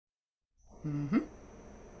Hmm.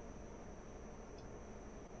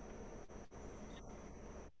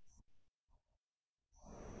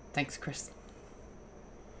 Thanks, Chris.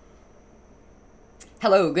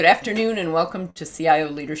 Hello, good afternoon, and welcome to CIO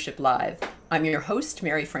Leadership Live. I'm your host,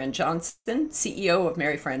 Mary Fran Johnson, CEO of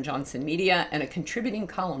Mary Fran Johnson Media and a contributing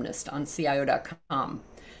columnist on CIO.com.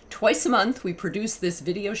 Twice a month, we produce this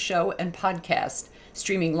video show and podcast,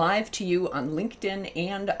 streaming live to you on LinkedIn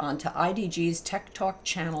and onto IDG's Tech Talk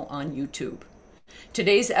channel on YouTube.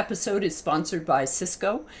 Today's episode is sponsored by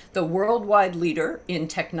Cisco, the worldwide leader in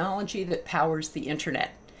technology that powers the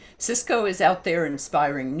internet. Cisco is out there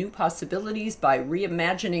inspiring new possibilities by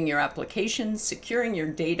reimagining your applications, securing your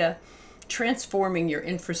data, transforming your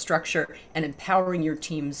infrastructure, and empowering your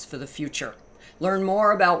teams for the future. Learn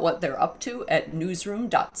more about what they're up to at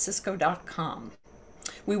newsroom.cisco.com.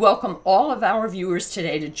 We welcome all of our viewers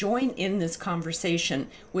today to join in this conversation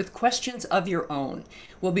with questions of your own.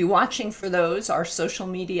 We'll be watching for those. Our social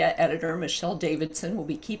media editor, Michelle Davidson, will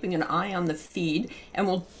be keeping an eye on the feed and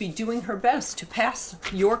will be doing her best to pass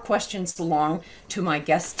your questions along to my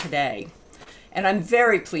guest today. And I'm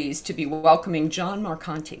very pleased to be welcoming John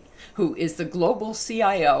Marcante, who is the Global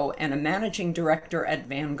CIO and a Managing Director at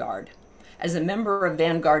Vanguard. As a member of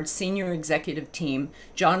Vanguard's senior executive team,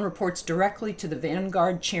 John reports directly to the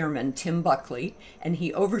Vanguard chairman, Tim Buckley, and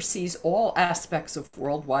he oversees all aspects of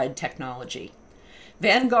worldwide technology.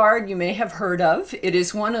 Vanguard, you may have heard of. It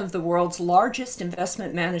is one of the world's largest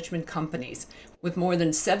investment management companies, with more than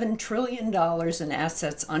 $7 trillion in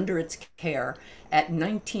assets under its care at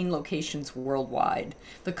 19 locations worldwide.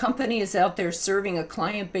 The company is out there serving a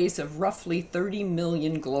client base of roughly 30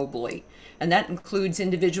 million globally, and that includes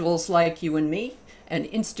individuals like you and me, and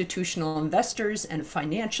institutional investors and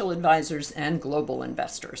financial advisors and global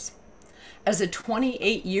investors. As a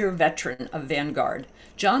 28-year veteran of Vanguard,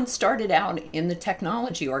 John started out in the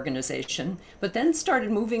technology organization, but then started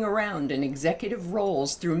moving around in executive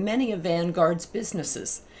roles through many of Vanguard's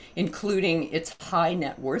businesses, including its high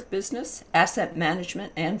net worth business, asset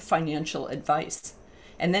management, and financial advice.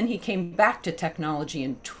 And then he came back to technology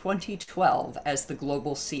in 2012 as the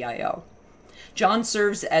global CIO. John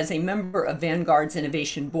serves as a member of Vanguard's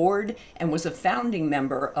Innovation Board and was a founding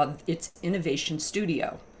member of its Innovation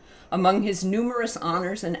Studio. Among his numerous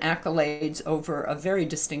honors and accolades over a very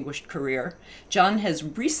distinguished career, John has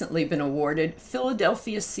recently been awarded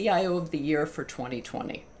Philadelphia CIO of the Year for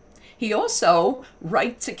 2020. He also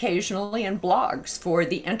writes occasionally and blogs for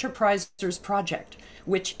the Enterprisers Project,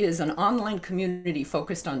 which is an online community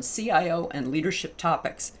focused on CIO and leadership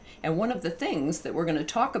topics. And one of the things that we're going to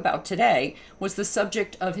talk about today was the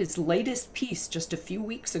subject of his latest piece just a few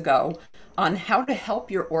weeks ago on how to help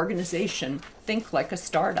your organization think like a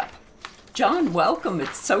startup. John, welcome.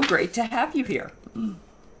 It's so great to have you here.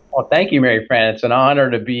 Well, thank you, Mary Fran. It's an honor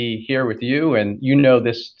to be here with you, and you know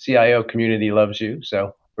this CIO community loves you.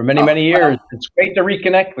 So for many, Oh, many years, well, it's great to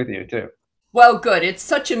reconnect with you too. Well, good. It's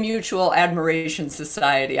such a mutual admiration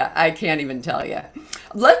society. I can't even tell you.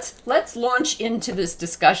 Let's launch into this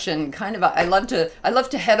discussion. I love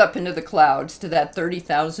to head up into the clouds to that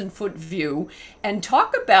 30,000-foot view and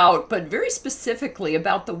talk about, but very specifically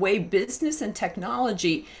about the way business and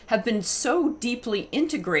technology have been so deeply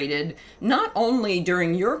integrated, not only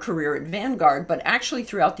during your career at Vanguard, but actually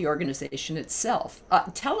throughout the organization itself.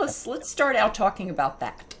 Let's start out talking about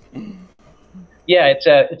that. Yeah,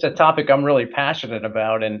 it's a topic I'm really passionate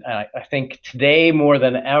about, and I think today more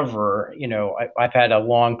than ever, I've had a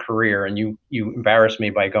long career, and you embarrassed me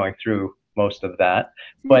by going through most of that,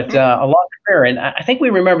 but a long career, and I think we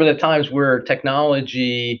remember the times where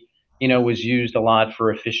technology, was used a lot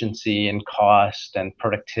for efficiency and cost and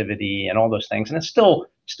productivity and all those things, and it's still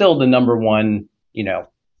the number one,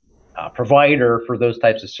 provider for those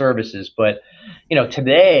types of services. But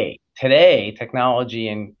today technology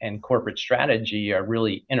and corporate strategy are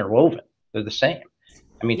really interwoven. They're the same.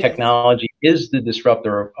 I mean, Yes. technology is the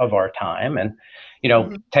disruptor of our time, and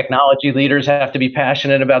Mhm. technology leaders have to be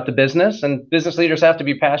passionate about the business, and business leaders have to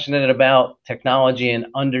be passionate about technology and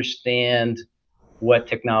understand what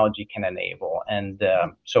technology can enable. And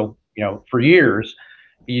so, for years,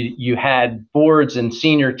 you had boards and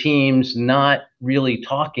senior teams not really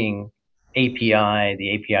talking API,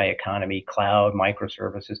 the API economy, cloud,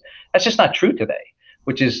 microservices. That's just not true today,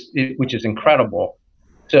 which is incredible.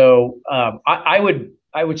 So I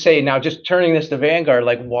would say now, just turning this to Vanguard,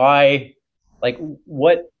 like why, like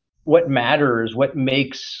what matters, what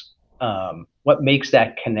makes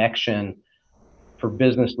that connection for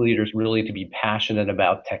business leaders really to be passionate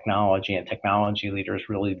about technology, and technology leaders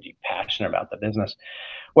really to be passionate about the business.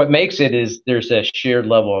 What makes it is there's a shared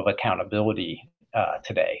level of accountability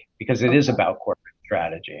today, because it is Okay. about corporate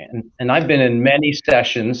strategy. And I've been in many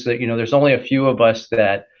sessions that, there's only a few of us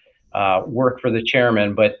that work for the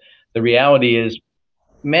chairman, but the reality is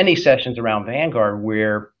many sessions around Vanguard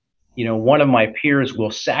where, one of my peers will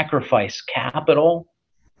sacrifice capital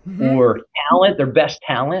or talent, their best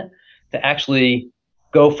talent, to actually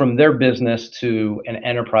go from their business to an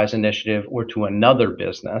enterprise initiative or to another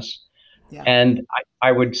business. Yeah. And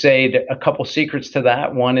I would say that a couple secrets to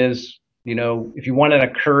that. One is, if you want to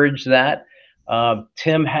encourage that,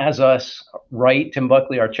 Tim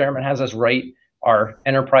Buckley, our chairman, has us write our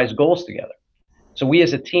enterprise goals together. So we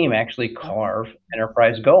as a team actually carve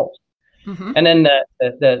enterprise goals. And then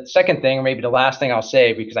the second thing, or maybe the last thing I'll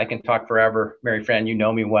say, because I can talk forever, Mary Fran, you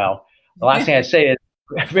know me well. The last thing I say is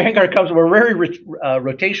Vanguard we're a very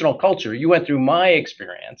rotational culture. You went through my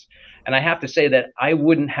experience, and I have to say that I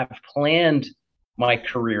wouldn't have planned my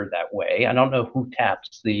career that way. I don't know who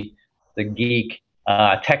taps the geek,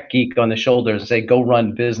 tech geek on the shoulders and say, go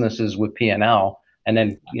run businesses with P&L and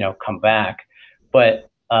then, come back.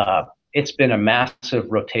 But it's been a massive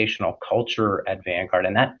rotational culture at Vanguard,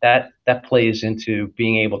 and that plays into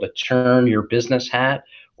being able to turn your business hat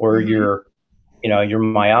or your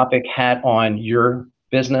myopic hat on your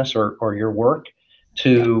business or your work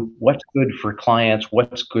to what's good for clients,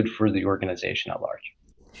 what's good for the organization at large.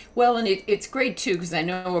 Well, and it's great too, because I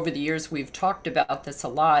know over the years we've talked about this a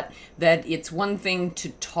lot, that it's one thing to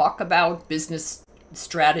talk about business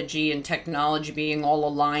strategy and technology being all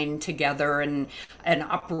aligned together and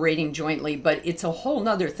operating jointly, but it's a whole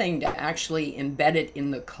nother thing to actually embed it in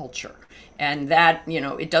the culture. And that,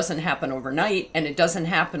 it doesn't happen overnight, and it doesn't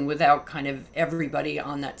happen without kind of everybody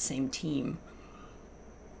on that same team.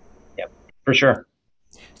 Yep, for sure.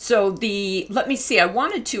 So let me see, I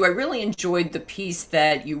really enjoyed the piece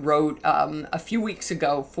that you wrote a few weeks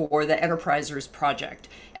ago for the Enterprisers Project.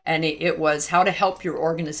 And it was how to help your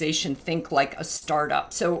organization think like a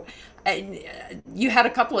startup. So you had a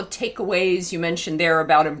couple of takeaways you mentioned there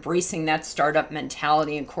about embracing that startup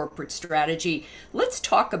mentality and corporate strategy. Let's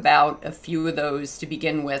talk about a few of those to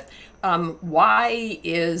begin with. Why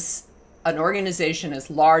is an organization as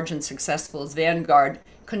large and successful as Vanguard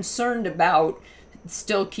concerned about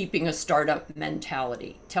still keeping a startup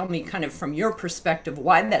mentality? Tell me kind of from your perspective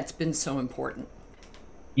why that's been so important.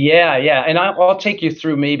 Yeah. And I'll take you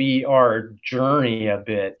through maybe our journey a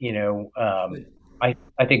bit. I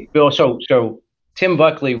think Bill, so Tim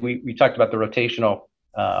Buckley, we talked about the rotational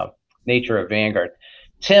nature of Vanguard.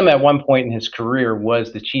 Tim, at one point in his career,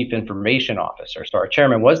 was the chief information officer. So our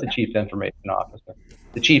chairman was the chief information officer,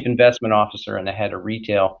 the chief investment officer, and the head of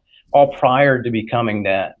retail, all prior to becoming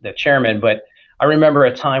the chairman. But I remember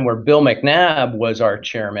a time where Bill McNabb was our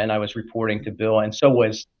chairman. I was reporting to Bill, and so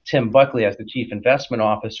was Tim Buckley as the chief investment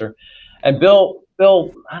officer. And Bill,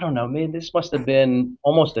 I don't know, man, this must have been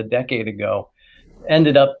almost a decade ago,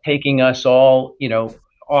 ended up taking us all,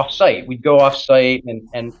 off-site. We'd go off-site,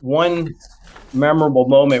 and one memorable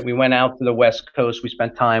moment, we went out to the West Coast. We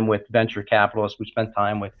spent time with venture capitalists. We spent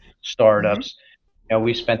time with startups.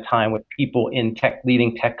 We spent time with people in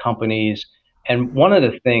leading tech companies. And one of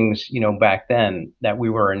the things, back then that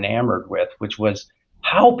we were enamored with, which was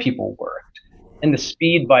how people worked and the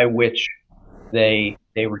speed by which they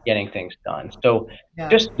were getting things done. So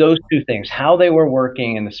just those two things, how they were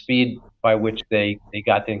working and the speed by which they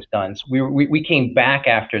got things done. So we came back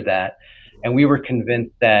after that, and we were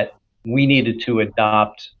convinced that we needed to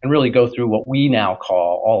adopt and really go through what we now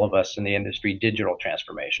call, all of us in the industry, digital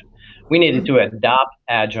transformation. We needed to adopt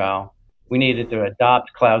Agile. We needed to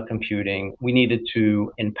adopt cloud computing. We needed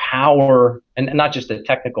to empower, and not just the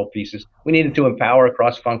technical pieces, we needed to empower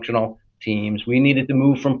cross-functional teams. We needed to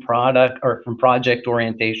move from project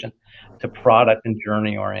orientation to product and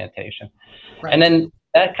journey orientation. Right. And then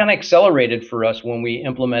that kind of accelerated for us when we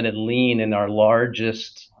implemented Lean in our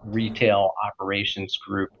largest retail operations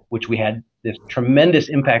group, which we had this tremendous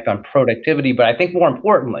impact on productivity. But I think more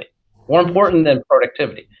important than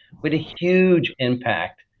productivity, we had a huge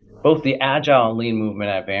impact, both the Agile and Lean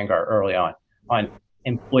movement at Vanguard early on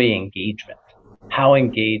employee engagement, how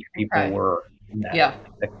engaged people were in that.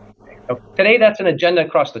 So today, that's an agenda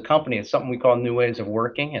across the company. It's something we call new ways of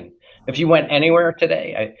working. And if you went anywhere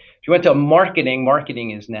today, if you went to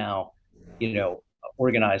marketing is now,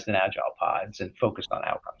 organized in Agile pods and focused on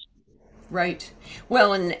outcomes. Right.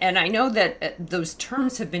 Well, and I know that those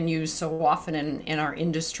terms have been used so often in our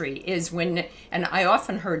industry and I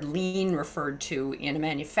often heard Lean referred to in a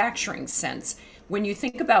manufacturing sense. When you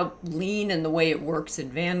think about Lean and the way it works at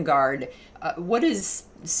Vanguard,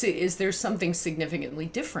 is there something significantly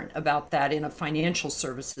different about that in a financial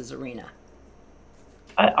services arena?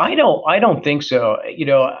 I don't think so.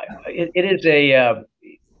 It is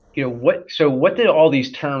what did all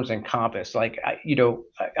these terms encompass? Like,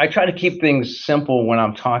 I try to keep things simple when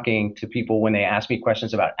I'm talking to people when they ask me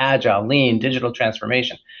questions about agile, lean, digital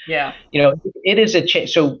transformation. Yeah. It is a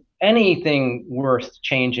change. So anything worth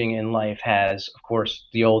changing in life has, of course,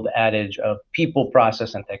 the old adage of people,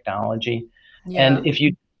 process, and technology. Yeah. And if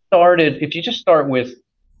you just start with,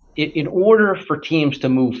 in order for teams to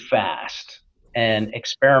move fast and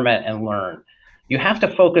experiment and learn, you have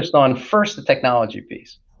to focus on first the technology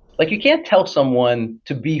piece. Like, you can't tell someone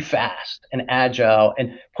to be fast and agile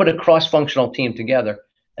and put a cross-functional team together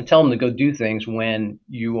and tell them to go do things when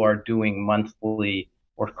you are doing monthly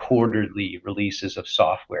or quarterly releases of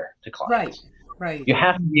software to Right. clients. Right. You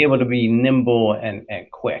have to be able to be nimble and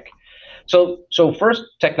quick. So first,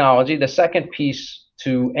 technology. The second piece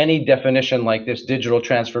to any definition like this, digital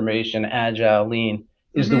transformation, agile, lean,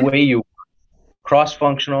 is the Mm-hmm. way you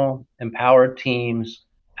cross-functional, empowered teams,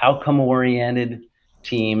 outcome-oriented Right.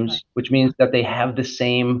 teams, which means that they have the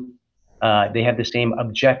same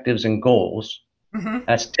objectives and goals. Mm-hmm.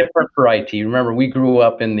 That's different for IT. Remember, we grew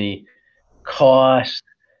up in the cost,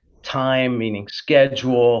 time, meaning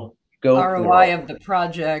schedule, scope ROI world. of the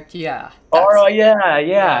project. Yeah. Oh, That's, yeah, yeah.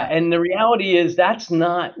 yeah. And the reality is that's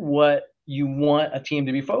not what you want a team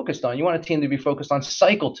to be focused on. You want a team to be focused on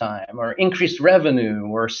cycle time or increased revenue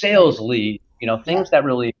or Right. sales lead, Yeah. things that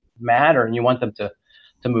really matter, and you want them to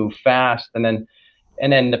move fast. And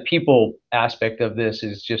then the people aspect of this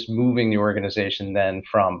is just moving the organization then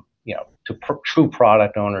from, to true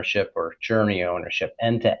product ownership or journey ownership,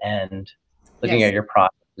 end to end, looking Yes. at your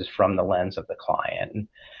processes from the lens of the client.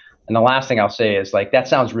 And the last thing I'll say is, like, that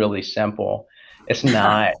sounds really simple. It's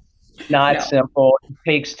not No. simple. It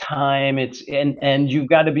takes time. And you've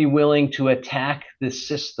got to be willing to attack the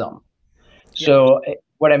system. Yeah. So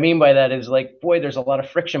what I mean by that is, like, boy, there's a lot of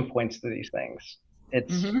friction points to these things.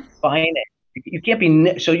 It's Mm-hmm. finance. You can't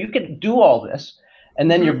be so you can do all this,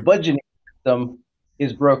 and then your Mm-hmm. budgeting system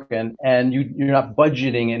is broken, and you're not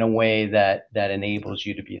budgeting in a way that enables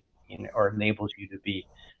you to be, or enables you to be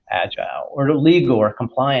agile, or legal, or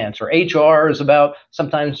compliance, or HR is about,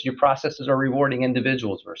 sometimes your processes are rewarding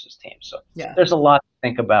individuals versus teams. So Yeah. there's a lot to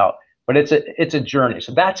think about, but it's a journey.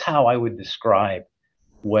 So that's how I would describe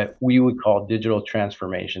what we would call digital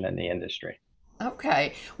transformation in the industry.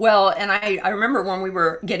 Okay. Well, and I remember when we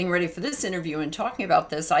were getting ready for this interview and talking about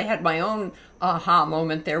this, I had my own aha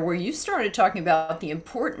moment there where you started talking about the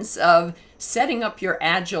importance of setting up your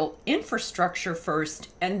agile infrastructure first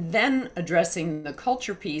and then addressing the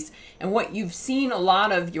culture piece. And what you've seen a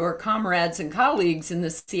lot of your comrades and colleagues in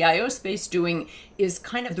the CIO space doing is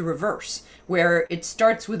kind of the reverse, where it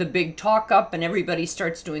starts with a big talk up and everybody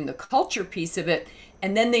starts doing the culture piece of it,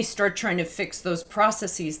 and then they start trying to fix those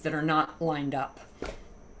processes that are not lined up.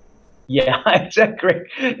 Yeah, it's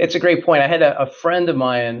a great point. I had a friend of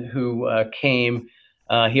mine who came.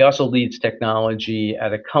 He also leads technology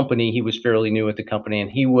at a company. He was fairly new at the company, and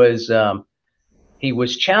he was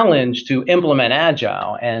challenged to implement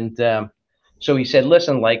agile. And so he said,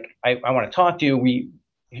 "Listen, like, I want to talk to you.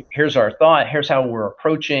 Here's our thought. Here's how we're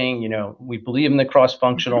approaching. We believe in the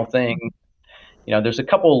cross-functional Mm-hmm. thing. There's a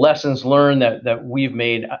couple of lessons learned that we've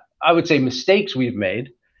made. I would say mistakes we've made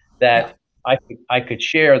Yeah. that I could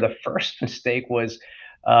share. The first mistake was,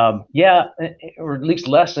 yeah, or at least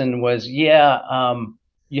lesson was, yeah,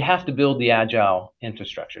 you have to build the agile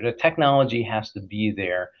infrastructure. The technology has to be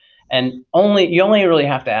there, and you only really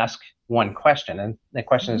have to ask one question, and the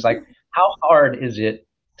question is, like, Mm-hmm. how hard is it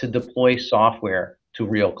to deploy software to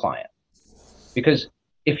real clients? Because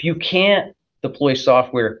if you can't deploy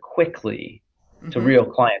software quickly to Mm-hmm. real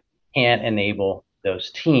clients, you can't enable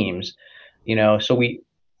those teams. So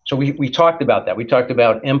we talked about that. We talked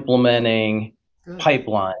about implementing Good.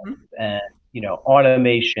 pipelines Mm-hmm. and,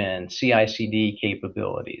 automation, CI/CD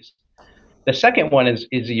capabilities. The second one is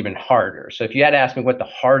even harder. So if you had asked me what the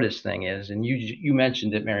hardest thing is, and you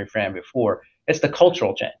mentioned it, Mary Fran, before, it's the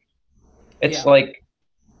cultural change. It's Yeah. like,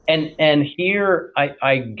 and here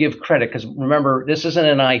I give credit, because remember, this isn't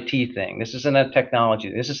an IT thing. This isn't a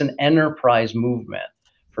technology. This is an enterprise movement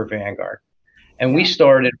for Vanguard. And we Yeah.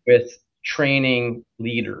 started with training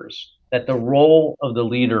leaders that the role of the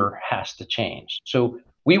leader has to change. So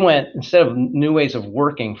we went, instead of new ways of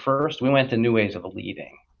working first, we went to new ways of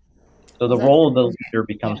leading. So Well, the that's role of the leader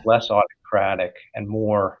becomes yeah. less autocratic and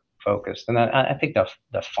more focused. And I think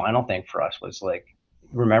the final thing for us was, like,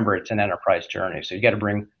 remember, it's an enterprise journey. So you got to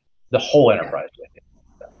bring the whole Yeah. enterprise with you.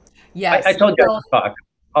 So I Yes. told you I Well, could talk.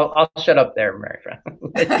 I'll shut up there, Mary Fran.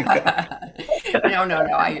 Let you go. no, no,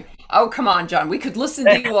 no. Oh, come on, John. We could listen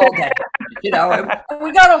to you all day. And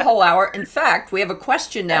we got a whole hour. In fact, we have a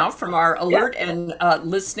question now from our alert and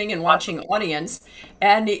listening and watching audience,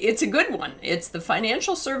 and it's a good one. It's the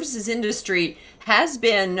financial services industry has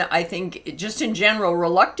been, I think, just in general,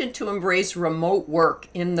 reluctant to embrace remote work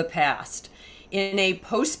in the past. In a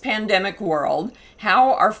post-pandemic world,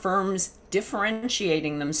 how are firms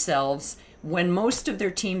differentiating themselves when most of their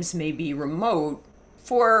teams may be remote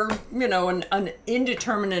for, an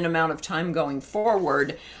indeterminate amount of time going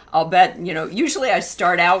forward? I'll bet, usually I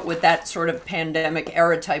start out with that sort of pandemic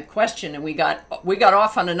era type question, and we got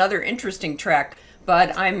off on another interesting track.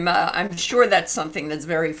 But I'm sure that's something that's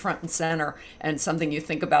very front and center and something you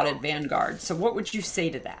think about at Vanguard. So what would you say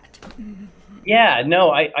to that? Yeah,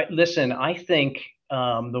 no, I listen, I think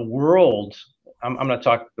the world, I'm going to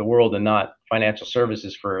talk the world and not financial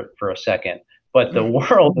services for a second, but the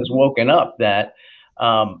world has woken up that,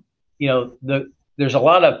 there's a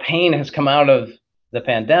lot of pain has come out of the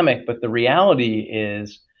pandemic, but the reality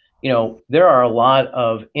is, there are a lot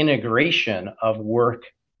of integration of work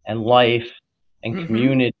and life and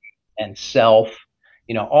community and self,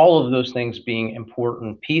 all of those things being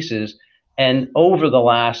important pieces. And over the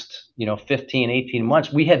last, 15, 18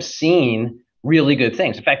 months, we have seen really good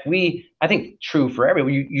things. In fact, I think true for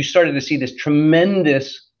everyone, you started to see this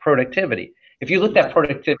tremendous productivity. If you looked at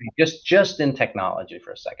productivity just in technology for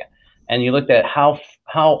a second, and you looked at how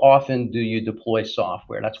often do you deploy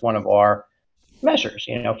software? That's one of our measures,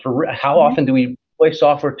 for how often do we deploy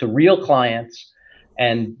software to real clients?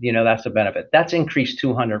 And, that's a benefit. That's increased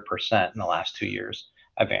 200% in the last 2 years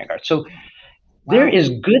at Vanguard. So there is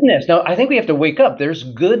goodness. Now, I think we have to wake up. There's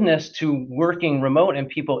goodness to working remote and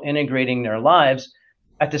people integrating their lives.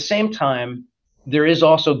 At the same time, there is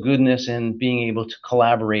also goodness in being able to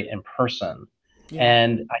collaborate in person. Yeah.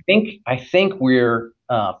 And I think where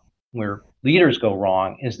leaders go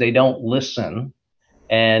wrong is they don't listen,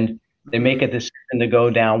 and they make a decision to go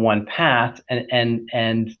down one path,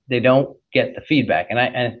 and they don't get the feedback. And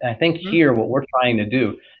I think here what we're trying to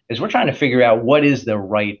do is we're trying to figure out what is the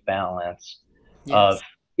right balance of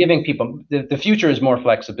giving people. The future is more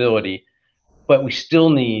flexibility, but we still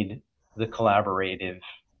need the collaborative,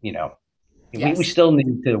 we still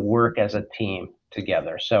need to work as a team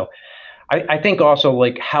together. So I think also,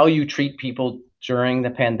 like, how you treat people during the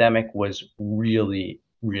pandemic was really,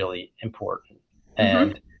 really important.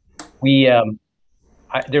 And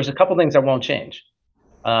there's a couple things that won't change.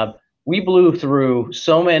 We blew through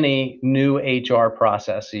so many new HR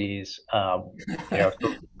processes,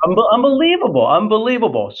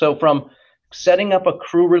 unbelievable. So from setting up a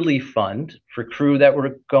crew relief fund for crew that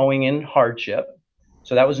were going in hardship.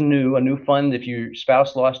 So that was a new fund. If your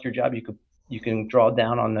spouse lost your job, you can draw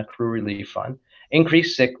down on the crew relief fund.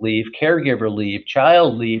 Increased sick leave, caregiver leave,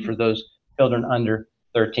 child leave for those children under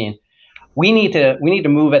 13. We need to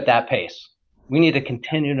move at that pace. We need to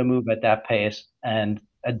continue to move at that pace and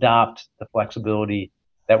adopt the flexibility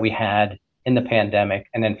that we had in the pandemic,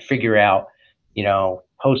 and then figure out,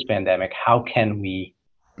 post-pandemic, how can we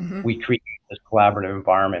create those collaborative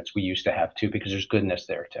environments we used to have too, because there's goodness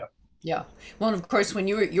there too. Yeah. Well, and of course, when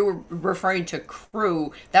you were referring to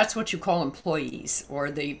crew, that's what you call employees, or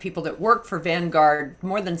the people that work for Vanguard,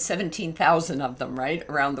 more than 17,000 of them, right,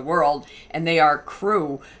 around the world, and they are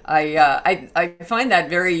crew. I find that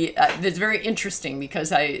that's very interesting,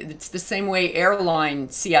 because it's the same way airline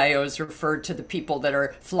CIOs refer to the people that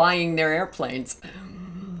are flying their airplanes.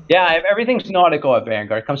 Yeah, everything's nautical at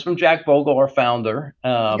Vanguard. It comes from Jack Bogle, our founder.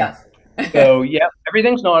 So yeah,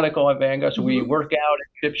 everything's nautical at Vanguard. So we work out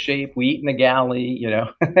in ship shape. We eat in the galley.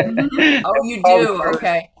 Oh, you do?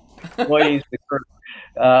 Okay. Employees,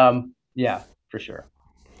 yeah, for sure.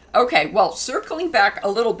 Okay, well, circling back a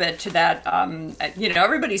little bit to that,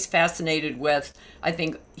 everybody's fascinated with, I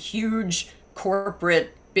think, huge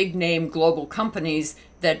corporate, big name global companies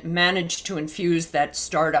that manage to infuse that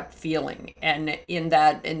startup feeling. And in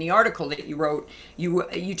the article that you wrote,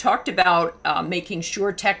 you talked about making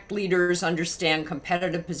sure tech leaders understand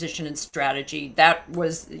competitive position and strategy. That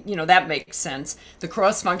was, that makes sense. The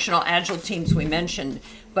cross-functional agile teams we mentioned,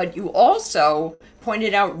 but you also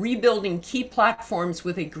pointed out rebuilding key platforms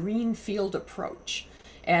with a greenfield approach.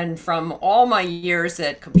 And from all my years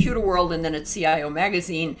at Computer World and then at CIO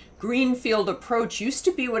Magazine, greenfield approach used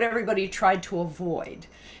to be what everybody tried to avoid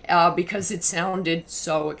because it sounded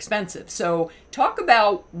so expensive. So talk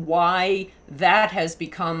about why that has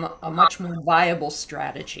become a much more viable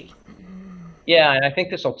strategy. Yeah, and I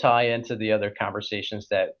think this will tie into the other conversations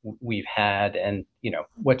that we've had. And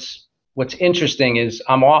what's interesting is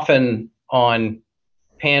I'm often on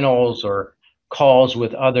panels or calls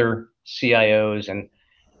with other CIOs, and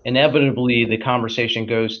inevitably the conversation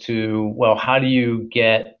goes to, well, how do you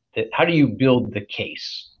get how do you build the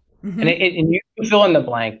case? And, Mm-hmm. and you fill in the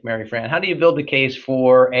blank, Mary Fran. How do you build the case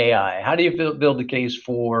for AI? How do you build the case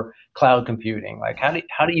for cloud computing? Like, how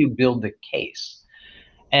do you build the case?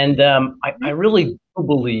 And I really do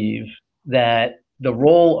believe that the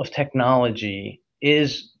role of technology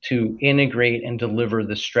is to integrate and deliver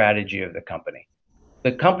the strategy of the company.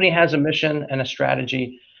 The company has a mission and a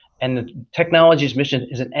strategy, and the technology's mission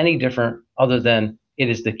isn't any different other than it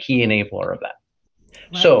is the key enabler of that.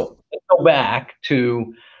 Right. So let's go back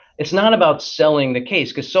to, it's not about selling the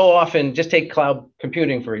case, because so often, just take cloud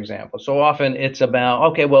computing, for example. So often it's about,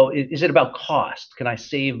 okay, well, is it about cost? Can I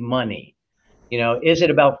save money? Is it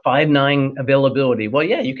about 5.9 availability? Well,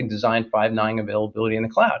 yeah, you can design 5.9 availability in the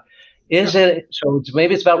cloud. Is Sure. it, so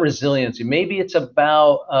maybe it's about resiliency. Maybe it's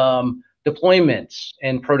about deployments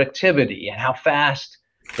and productivity and how fast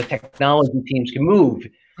the technology teams can move.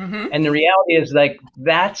 Mm-hmm. And the reality is, like,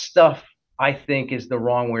 that stuff, I think, is the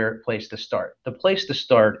wrong place to start. The place to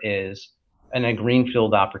start is in a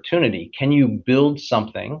greenfield opportunity. Can you build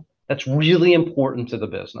something that's really important to the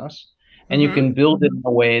business? And you Mm-hmm. can build it in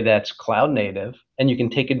a way that's cloud native, and you can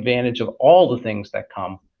take advantage of all the things that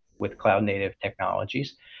come with cloud native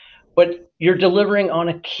technologies. But you're delivering on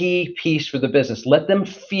a key piece for the business. Let them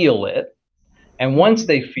feel it. And once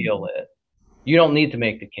they feel it, you don't need to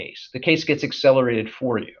make the case. The case gets accelerated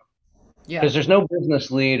for you. Yeah. Because there's no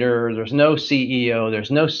business leader, there's no CEO,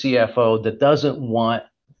 there's no CFO that doesn't want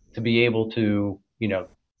to be able to,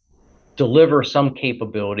 deliver some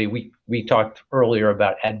capability. We talked earlier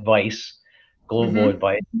about advice, global Mm-hmm.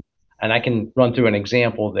 advice, and I can run through an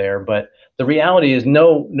example there. But the reality is,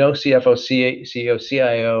 no CFO, CEO,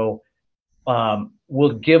 CIO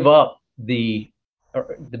will give up the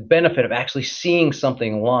benefit of actually seeing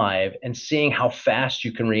something live and seeing how fast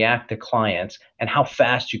you can react to clients and how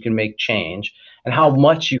fast you can make change and how Yeah.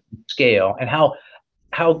 much you can scale and how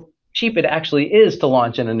cheap it actually is to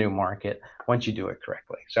launch in a new market once you do it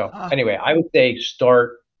correctly. So Ah, anyway, I would say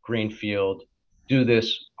start greenfield, do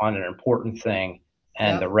this on an important thing,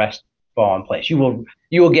 and yeah. the rest fall in place. You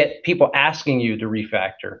will get people asking you to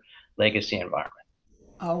refactor legacy environments.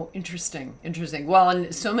 Oh, interesting. Interesting. Well,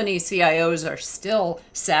 and so many CIOs are still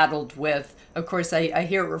saddled with, of course, I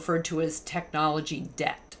hear it referred to as technology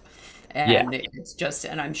debt. Yeah. And it's just,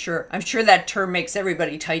 and I'm sure that term makes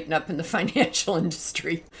everybody tighten up in the financial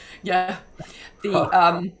industry. Yeah.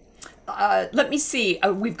 The let me see.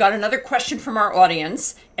 We've got another question from our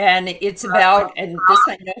audience, and it's about, and this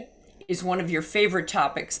I know is one of your favorite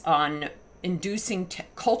topics on inducing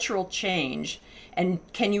cultural change. And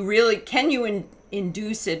can you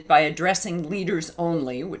induce it by addressing leaders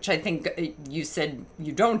only, which I think you said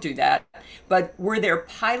you don't do that. But were there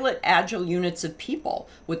pilot agile units of people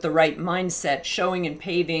with the right mindset showing and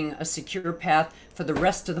paving a secure path for the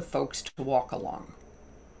rest of the folks to walk along?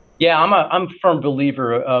 Yeah, I'm a firm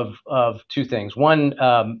believer of two things. One,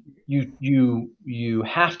 you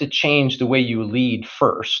have to change the way you lead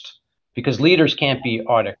first, because leaders can't be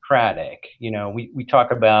autocratic. We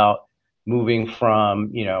talk about moving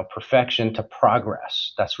from perfection to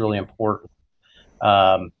progress. That's really important.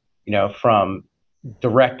 From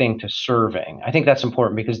directing to serving. I think that's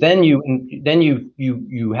important, because then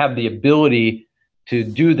you have the ability to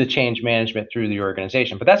do the change management through the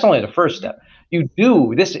organization. But that's only the first step.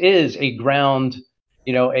 This is a ground,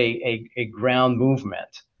 a ground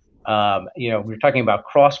movement. We're talking about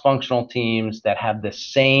cross-functional teams that have the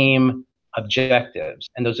same objectives,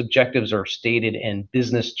 and those objectives are stated in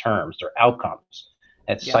business terms. They're outcomes.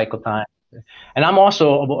 It's Yeah. cycle time. And I'm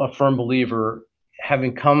also a firm believer,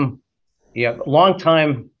 having come, long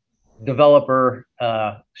time developer,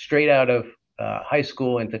 straight out of high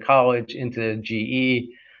school into college into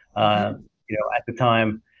GE, Hmm. at the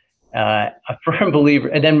time, a firm believer,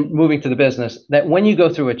 and then moving to the business, that when you go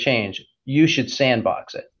through a change, you should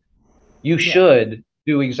sandbox it. You Yeah. should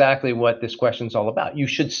do exactly what this question is all about. You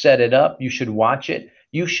should set it up. You should watch it.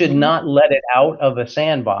 You should Hmm. not let it out of a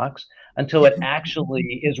sandbox until it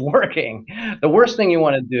actually is working. The worst thing you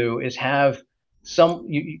want to do is have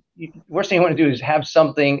worst thing you want to do is have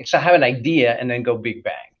something, so have an idea and then go big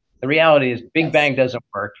bang. The reality is big Yes. bang doesn't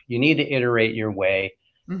work. You need to iterate your way.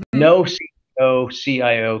 Hmm. No CEO,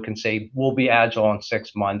 CIO can say, we'll be agile in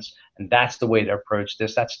 6 months, and that's the way to approach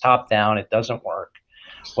this. That's top down. It doesn't work.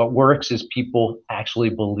 What works is people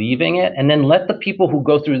actually believing it, and then let the people who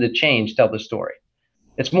go through the change tell the story.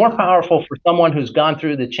 It's more powerful for someone who's gone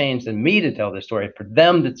through the change than me to tell the story, for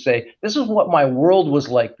them to say, this is what my world was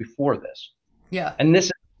like before this, Yeah. and this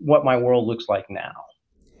is what my world looks like now.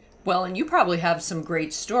 Well, and you probably have some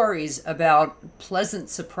great stories about pleasant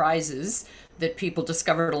surprises that people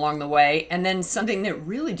discovered along the way, and then something that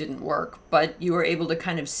really didn't work, but you were able to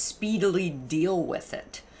kind of speedily deal with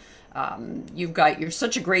it. You're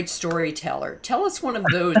such a great storyteller. Tell us one of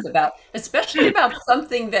those about, especially about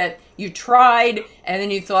something that you tried and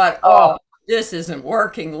then you thought, Oh, oh, this isn't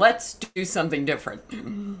working. Let's do something different.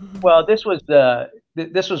 well, this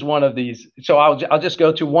was one of these. So I'll just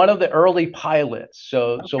go to one of the early pilots.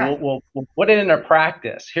 So Okay. we'll put it into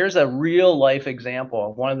practice. Here's a real life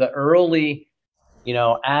example of one of the early,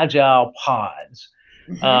 agile pods.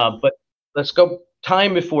 Hmm. But let's go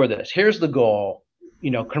time before this. Here's the goal,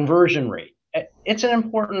 conversion rate. It's an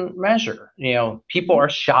important measure. People Hmm. are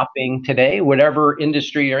shopping today, whatever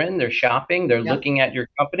industry you're in, they're shopping, they're Yep. looking at your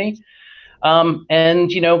company.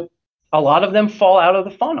 And a lot of them fall out of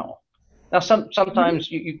the funnel. Now, Hmm.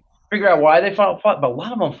 sometimes you figure out why they fall, but a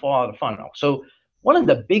lot of them fall out of the funnel. So one of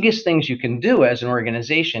the biggest things you can do as an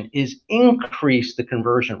organization is increase the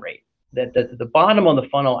conversion rate. That the bottom of the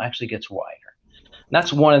funnel actually gets wider. And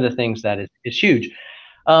that's one of the things that is huge.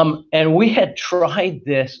 And we had tried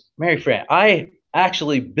this, Mary Fran. I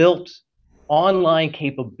actually built online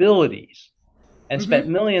capabilities and spent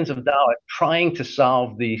Hmm. millions of dollars trying to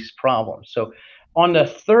solve these problems. So on the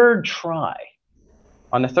third try,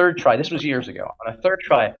 this was years ago, on a third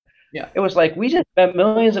try, Yeah. it was like we just spent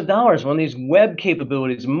millions of dollars on these web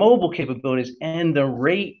capabilities, mobile capabilities, and the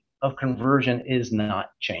rate of conversion is not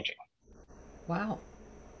changing. Wow.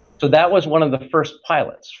 So that was one of the first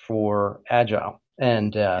pilots for Agile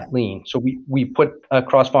and Yeah. Lean. So we put a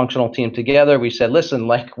cross-functional team together. We said, listen,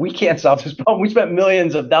 like we can't solve this problem. We spent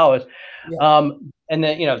millions of dollars. Yeah. And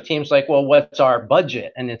then, the team's like, well, what's our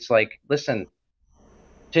budget? And it's like, listen,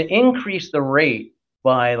 to increase the rate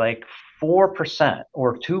by like 4%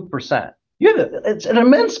 or 2%, it's an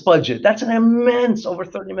immense budget. That's an immense, over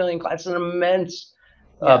 30 million clients, an immense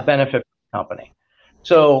Yeah. benefit for the company. Yeah.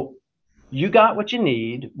 So you got what you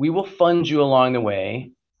need. We will fund you along the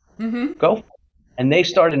way. Hmm. Go for it. And they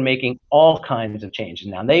started making all kinds of changes.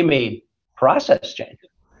 Now they made process changes.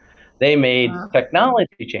 They made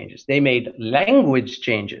technology changes. They made language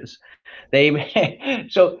changes.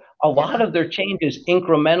 So a lot Yeah. of their changes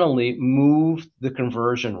incrementally moved the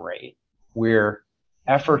conversion rate, where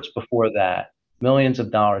Yeah. efforts before that, millions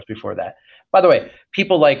of dollars before that. By the way,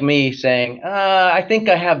 people like me saying, I think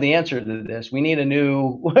I have the answer to this. We need a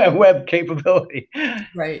new web capability.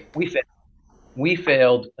 Right. We failed. We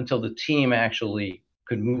failed until the team actually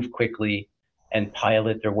could move quickly and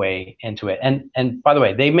pilot their way into it. And by the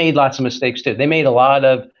way, they made lots of mistakes too. They made a lot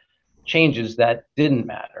of changes that didn't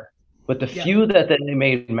matter, but the Yeah. few that they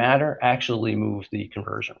made matter actually moved the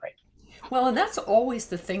conversion rate. Well, and that's always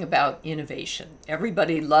the thing about innovation.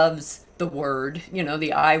 Everybody loves the word,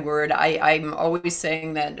 the I word. I'm always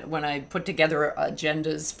saying that when I put together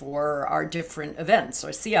agendas for our different events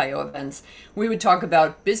or CIO events, we would talk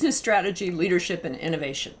about business strategy, leadership, and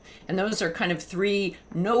innovation. And those are kind of three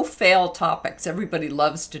no fail topics. Everybody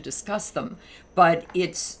loves to discuss them, but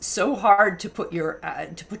it's so hard to put your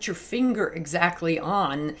finger exactly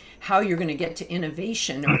on how you're going to get to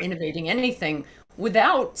innovation or innovating anything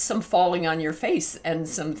without some falling on your face and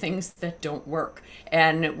some things that don't work.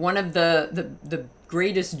 And one of the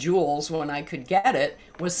greatest jewels when I could get it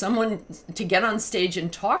was someone to get on stage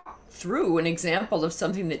and talk through an example of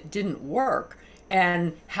something that didn't work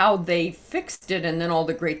and how they fixed it and then all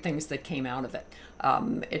the great things that came out of it.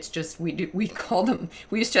 It's just we call them,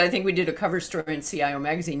 we used to, I think we did a cover story in CIO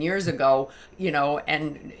magazine years ago,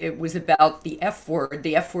 and it was about the F word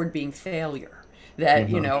being failure. That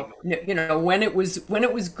Mm-hmm. when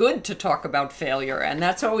it was good to talk about failure, and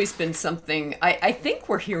that's always been something. I think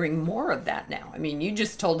we're hearing more of that now. I mean, you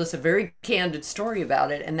just told us a very candid story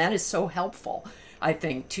about it, and that is so helpful, I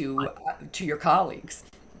think, to your colleagues.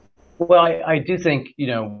 Well, I do think, I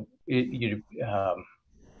don't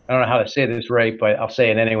know how to say this right, but I'll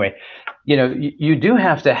say it anyway. You do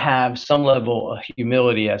have to have some level of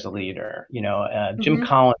humility as a leader. Jim Hmm.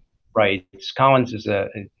 Collins writes. Collins is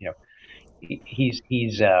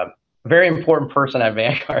he's a very important person at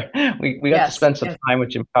Vanguard. We got to Yes. spend some Yes. time with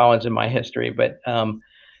Jim Collins in my history, but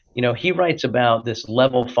he writes about this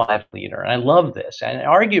level 5 leader, and I love this. And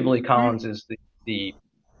arguably, Mhm. Collins is the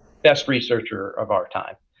best researcher of our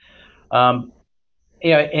time. Um,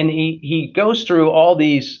 and he goes through all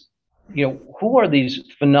these, who are these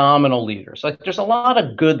phenomenal leaders? Like, there's a lot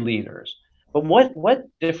of good leaders, but what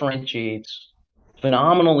differentiates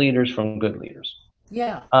phenomenal leaders from good leaders?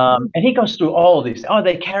 Yeah. And he goes through all of these. Are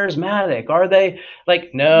they charismatic? Are they like,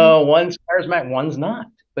 Mhm. no, one's charismatic, one's not.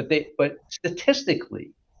 But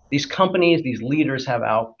statistically, these companies, these leaders have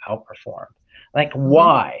outperformed. Like, Mhm.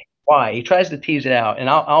 why? why. He tries to tease it out, and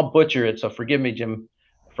I'll butcher it. So forgive me, Jim,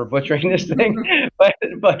 for butchering this thing.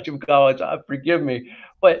 but Jim Collins, forgive me.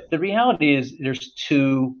 But the reality is, there's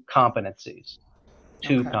two competencies.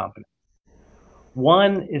 Two Okay. competencies.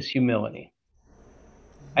 One is humility.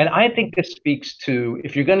 And I think this speaks to,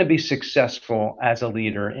 if you're going to be successful as a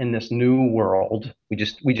leader in this new world, we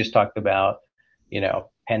just talked about,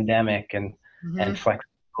 pandemic and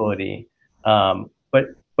flexibility, but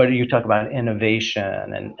you talk about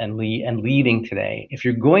innovation and leading today. If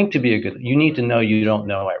you're going to be you need to know you don't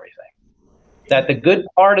know everything. That the good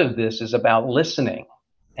part of this is about listening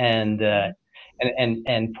and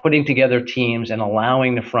putting together teams and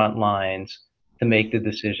allowing the front lines to make the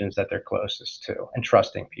decisions that they're closest to, and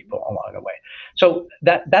trusting people along the way. So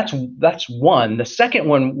that's one. The second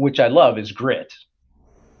one, which I love, is grit.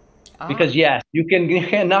 Because yes, you can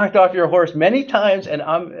get knocked off your horse many times, and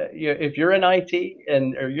if you're in IT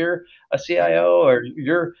or you're a CIO or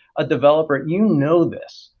you're a developer,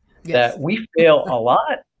 this, that we fail a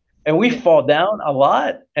lot, and we fall down a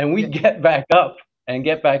lot, and we get back up and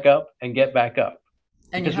get back up and get back up,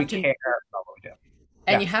 And because we care about what we do.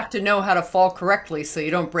 And you have to know how to fall correctly so you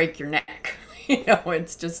don't break your neck.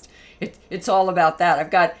 It's just, it's all about that. I've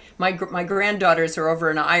got my granddaughters are over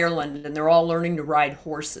in Ireland, and they're all learning to ride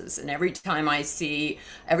horses. And every time I see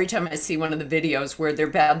one of the videos where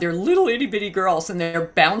they're little itty bitty girls and they're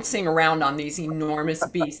bouncing around on these enormous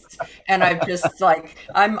beasts, and I'm just like,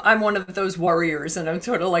 I'm one of those warriors, and I'm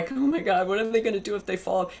sort of like, oh my God, what are they going to do if they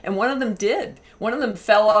fall? And one of them did. One of them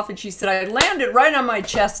fell off, and she said, I landed right on my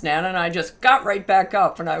chest, Nan, and I just got right back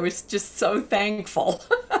up, and I was just so thankful.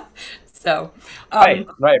 So, right.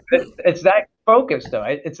 It's that focus, though.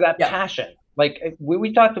 It's that passion. Like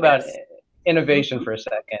we talked about innovation for a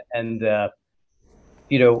second, and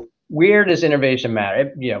where does innovation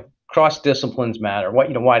matter? Cross disciplines matter.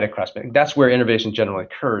 Why do cross? That's where innovation generally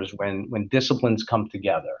occurs, when disciplines come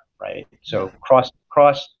together, right? So cross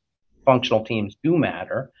functional teams do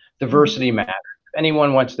matter. Diversity matters. If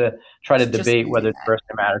anyone wants to try to debate whether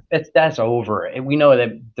diversity matters, that's over. And we know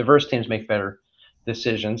that diverse teams make better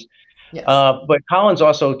decisions. Yes. But Collins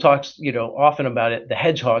also talks, often about it, the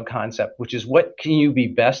hedgehog concept, which is, what can you be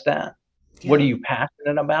best at? What are you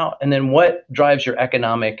passionate about? And then what drives your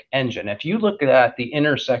economic engine? If you look at the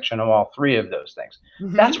intersection of all three of those things,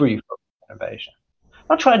 that's where you focus on innovation.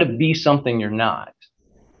 Don't try to be something you're not.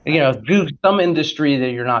 Do some industry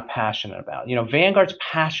that you're not passionate about. Vanguard's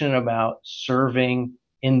passionate about serving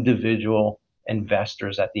individual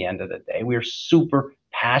investors at the end of the day. We are super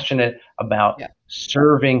passionate about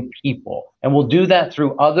serving people, and we'll do that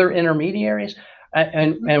through other intermediaries,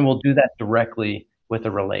 and we'll do that directly with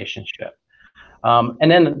a relationship.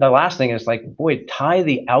 And then the last thing is, tie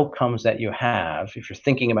the outcomes that you have, if you're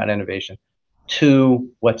thinking about innovation,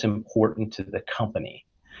 to what's important to the company.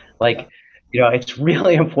 It's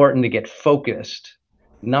really important to get focused,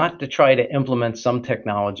 not to try to implement some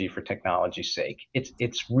technology for technology's sake.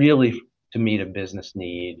 It's really to meet a business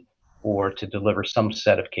need or to deliver some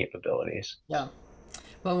set of capabilities. Yeah.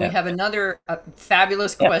 Well, we have another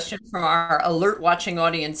fabulous question from our alert watching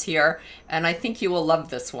audience here, and I think you will love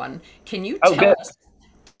this one. Can you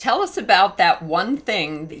tell us about that one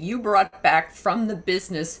thing that you brought back from the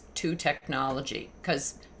business to technology?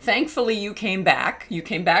 Because thankfully you came back. You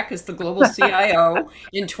came back as the global CIO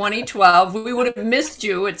in 2012. We would have missed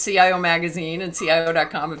you at CIO Magazine and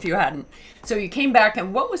CIO.com if you hadn't. So you came back,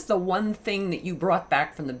 and what was the one thing that you brought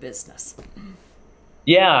back from the business?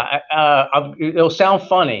 Yeah, it'll sound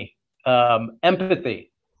funny.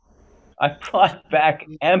 Empathy. I brought back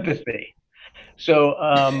empathy. So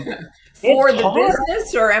for the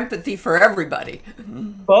business, or empathy for everybody?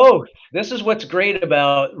 Both. This is what's great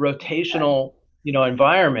about rotational,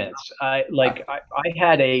 environments. I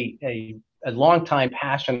had a long time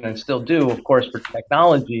passion, and still do, of course, for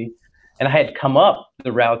technology, and I had come up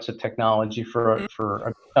the routes of technology for a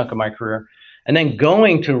chunk of my career, and then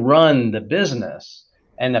going to run the business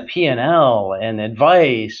and the P&L and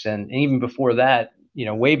advice, and even before that,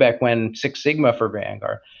 way back when, Six Sigma for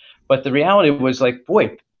Vanguard. But the reality was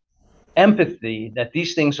empathy, that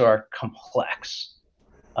these things are complex.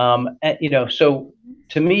 So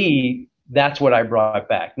to me, that's what I brought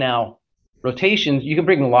back. Now, rotations, you can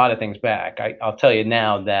bring a lot of things back. I'll tell you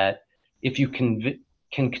now that if you can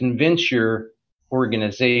convince your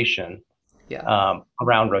organization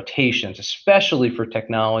around rotations, especially for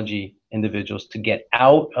technology individuals, to get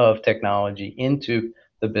out of technology into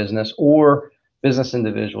the business, or business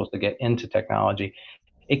individuals to get into technology,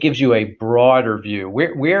 it gives you a broader view.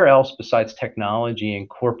 Where else besides technology and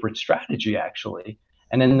corporate strategy, actually,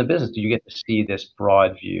 and in the business, do you get to see this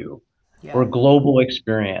broad view, or global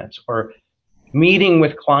experience, or Meeting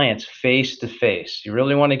with clients face to face. You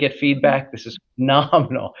really want to get feedback? This is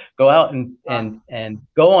phenomenal. Go out and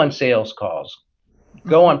go on sales calls,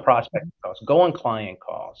 go Mhm. on prospect calls, go on client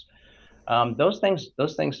calls. Those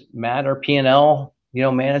things matter. P&L,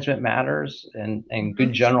 management matters, and good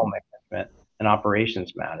Mhm. general management and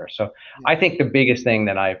operations matter. So I think the biggest thing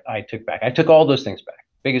that I took back, I took all those things back.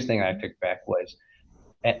 Biggest thing I took back was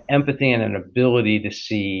empathy and an ability to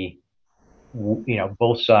see,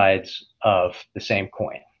 both sides of the same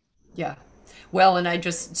coin. Yeah. Well, and I've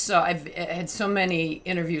had so many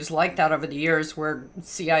interviews like that over the years where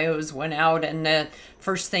CIOs went out and the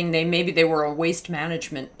first thing maybe they were a waste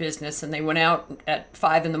management business and they went out at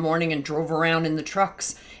 5 in the morning and drove around in the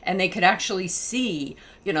trucks and they could actually see,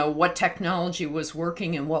 what technology was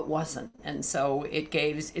working and what wasn't. And so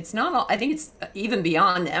it's not, I think it's even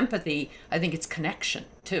beyond empathy, I think it's connection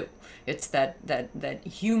too. It's that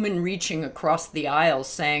human reaching across the aisle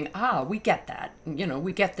saying, we get that.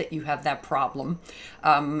 We get that you have that problem.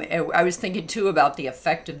 I was thinking too about the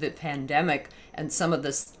effect of the pandemic and some of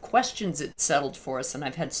the questions it settled for us. And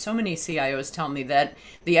I've had so many CIOs tell me that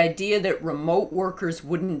the idea that remote workers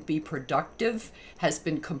wouldn't be productive has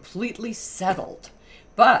been completely settled.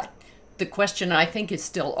 But the question I think is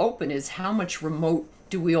still open is how much remote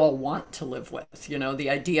do we all want to live with? The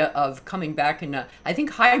idea of coming back in I think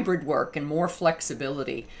hybrid work and more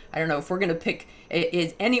flexibility. I don't know if we're going to pick,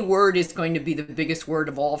 any word is going to be the biggest word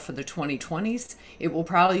of all for the 2020s. It will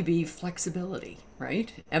probably be flexibility,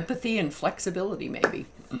 right? Empathy and flexibility, maybe.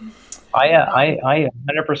 I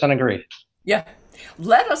 100% agree. Yeah.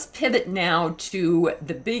 Let us pivot now to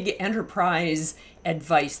the big enterprise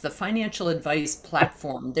advice, the financial advice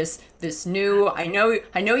platform. This new, I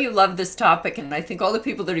know you love this topic, and I think all the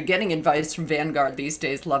people that are getting advice from Vanguard these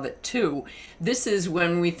days love it too. This is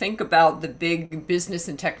when we think about the big business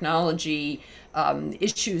and technology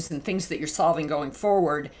issues and things that you're solving going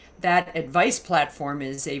forward. That advice platform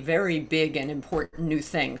is a very big and important new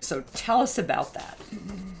thing. So tell us about that.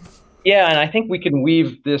 Yeah, and I think we can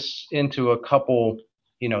weave this into a couple,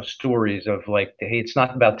 stories of like, hey, it's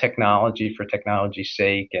not about technology for technology's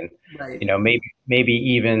sake, and Right. maybe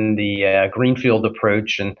even the greenfield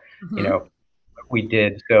approach, and you Hmm. know we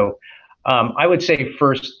did. So I would say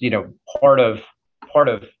first, part of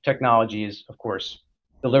technology is, of course,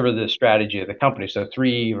 deliver the strategy of the company. So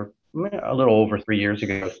a little over 3 years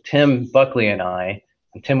ago, Tim Buckley and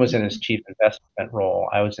Tim was in his chief investment role.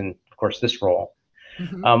 I was in, of course, this role.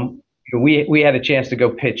 Hmm. Um, we had a chance to go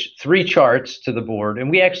pitch 3 charts to the board, and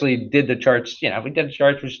we actually did the charts. We did the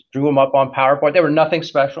charts, we drew them up on PowerPoint. They were nothing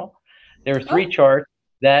special. There were three Oh. charts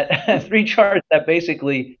that three charts that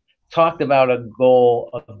basically talked about a goal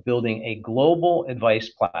of building a global advice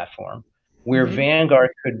platform where Hmm. Vanguard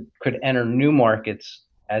could enter new markets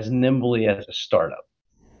as nimbly as a startup.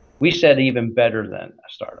 We said even better than a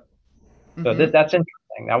startup. So Hmm. that's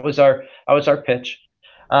interesting. That was our pitch.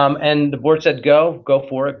 And the board said, go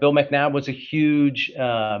for it. Bill McNabb was a huge,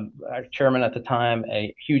 our chairman at the time,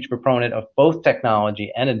 a huge proponent of both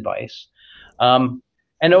technology and advice.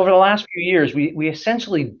 And over the last few years, we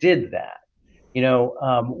essentially did that.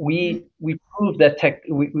 We proved that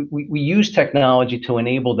we use technology to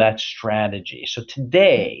enable that strategy. So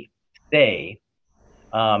today,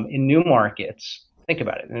 in new markets, think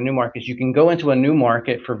about it. In new markets, you can go into a new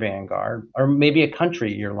market for Vanguard, or maybe a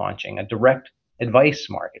country you're launching, a direct advice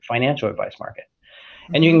market, financial advice market.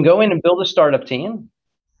 And you Hmm. can go in and build a startup team,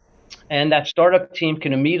 and that startup team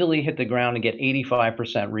can immediately hit the ground and get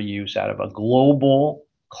 85% reuse out of a global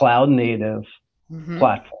cloud native Hmm.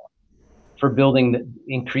 platform for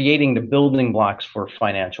in creating the building blocks for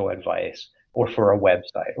financial advice, or for a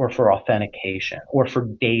website, or for authentication, or for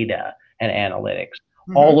data and analytics.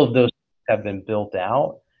 Hmm. All of those have been built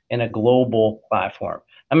out in a global platform.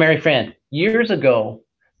 Now, Mary Fran, years ago,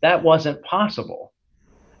 that wasn't possible.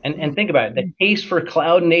 And think about it, the case for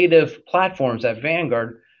cloud native platforms at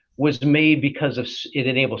Vanguard was made because it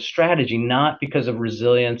enables strategy, not because of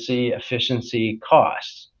resiliency, efficiency,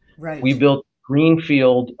 costs. We Right. built a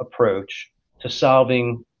greenfield approach to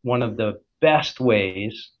solving one of the best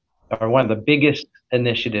ways, or one of the biggest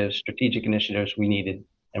strategic initiatives we needed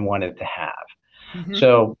and wanted to have. Hmm.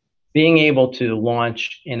 So being able to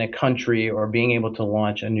launch in a country, or being able to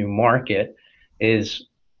launch a new market, is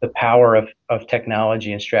the power of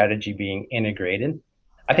technology and strategy being integrated.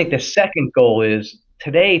 I Yeah. think the second goal is,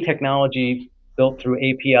 today technology built through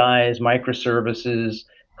APIs, microservices,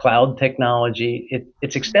 cloud technology,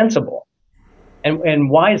 it's extensible. And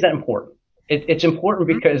why is that important? It's important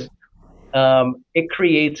because it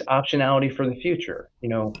creates optionality for the future.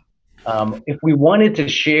 If we wanted to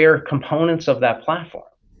share components of that platform,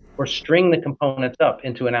 or string the components up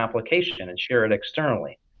into an application and share it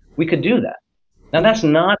externally. We could do that. Now, that's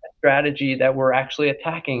not a strategy that we're actually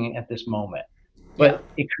attacking at this moment, but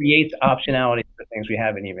it creates optionality for things we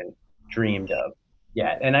haven't even dreamed of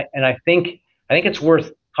yet. And I think it's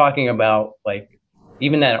worth talking about, like,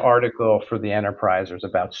 even that article for the Enterprisers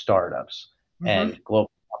about startups and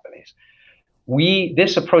global companies.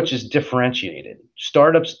 This approach is differentiated.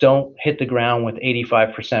 Startups don't hit the ground with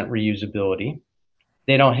 85% reusability.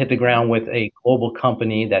 They don't hit the ground with a global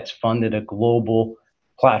company that's funded a global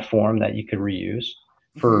platform that you could reuse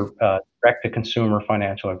for direct-to-consumer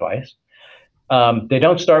financial advice. They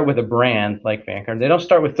don't start with a brand like Vanguard. They don't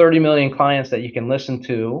start with 30 million clients that you can listen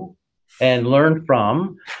to and learn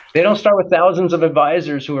from. They don't start with thousands of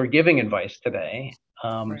advisors who are giving advice today.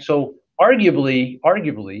 So arguably,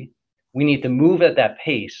 we need to move at that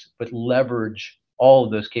pace, but leverage all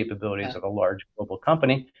of those capabilities of a large global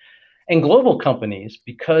company. And global companies,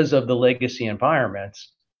 because of the legacy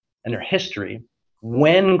environments and their history,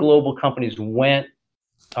 when global companies went,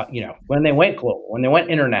 when they went global, when they went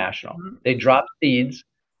international, they dropped seeds,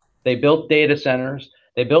 they built data centers,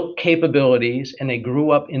 they built capabilities, and they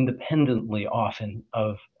grew up independently often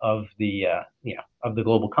of the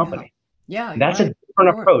global company. That's a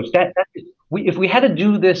different approach. If we had to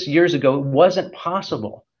do this years ago, it wasn't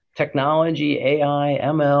possible. Technology, AI,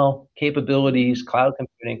 ML capabilities, cloud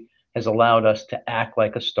computing has allowed us to act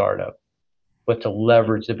like a startup, but to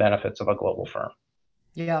leverage the benefits of a global firm.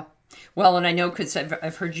 Yeah. Well, and I know, because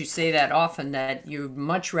I've heard you say that often, that you'd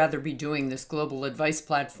much rather be doing this global advice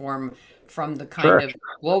platform from the kind of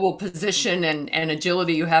global position and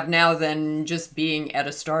agility you have now than just being at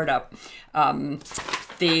a startup.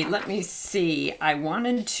 Let me see, I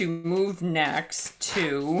wanted to move next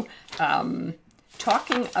to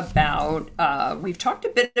talking about, we've talked a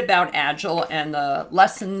bit about Agile and the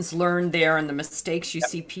lessons learned there and the mistakes you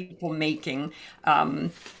see people making.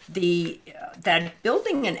 That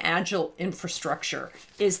building an Agile infrastructure,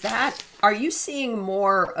 are you seeing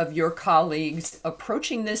more of your colleagues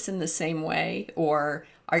approaching this in the same way, or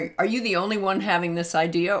are you the only one having this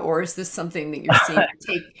idea, or is this something that you're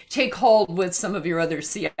seeing take hold with some of your other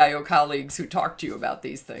CIO colleagues who talk to you about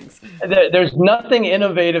these things? There's nothing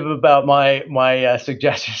innovative about my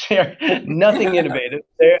suggestions here. Nothing innovative.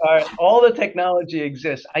 All the technology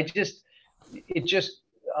exists.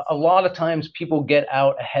 A lot of times people get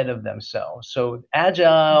out ahead of themselves. So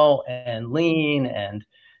Agile and Lean and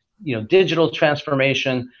digital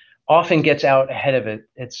transformation often gets out ahead of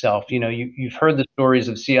itself. You've heard the stories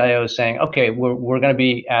of CIOs saying, "Okay, we're going to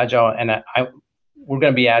be Agile, and we're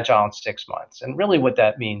going to be Agile in 6 months." And really, what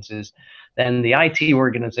that means is, then the IT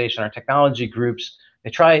organization, our technology groups, they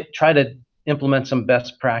try to implement some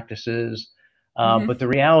best practices, but the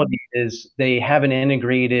reality is they haven't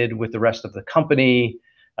integrated with the rest of the company.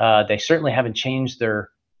 They certainly haven't changed their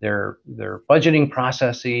budgeting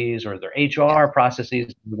processes or their HR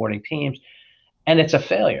processes, rewarding teams, and it's a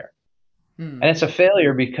failure. And it's a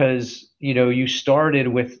failure because you started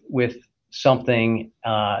with something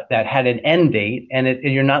that had an end date, and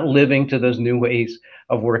you're not living to those new ways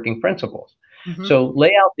of working principles. So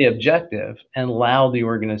lay out the objective and allow the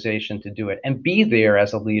organization to do it, and be there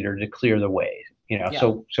as a leader to clear the way.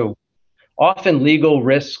 So often legal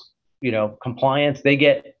risk, compliance, they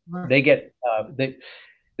get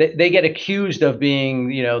accused of being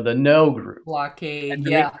the no group. Blockade.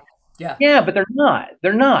 Yeah, but they're not.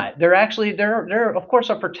 They're actually they're of course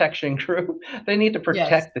a protection group. They need to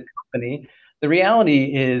protect the company. The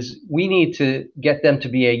reality is we need to get them to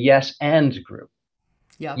be a yes and group.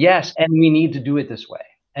 Yes, and we need to do it this way.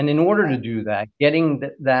 And in order to do that, getting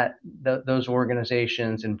those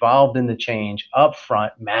organizations involved in the change up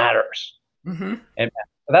front matters. And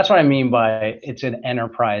that's what I mean by it's an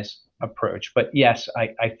enterprise approach. But yes,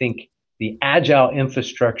 I think the Agile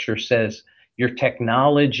infrastructure says your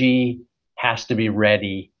technology has to be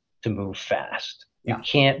ready to move fast. You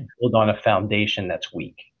can't build on a foundation that's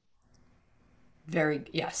weak.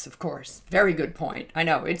 Yes, of course. Very good point. I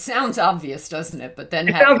know it sounds obvious, doesn't it? But then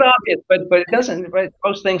it sounds obvious, but it doesn't. But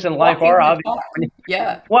most things in life are obvious.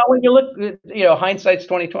 Well, when you look, hindsight's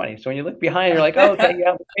 20/20. So when you look behind, you're like, oh, okay,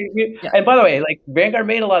 And by the way, like Vanguard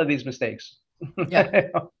made a lot of these mistakes.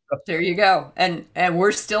 There you go. And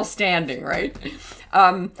we're still standing, right?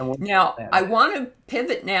 Now, I want to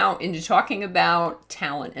pivot now into talking about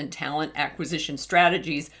talent and talent acquisition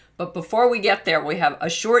strategies. But before we get there, we have a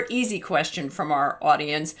short, easy question from our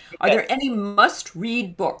audience. Are there any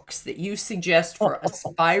must-read books that you suggest for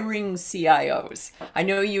aspiring CIOs? I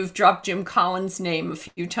know you've dropped Jim Collins' name a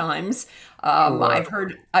few times. I've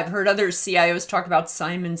heard other CIOs talk about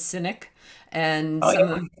Simon Sinek and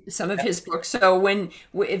Oh, some of his books. So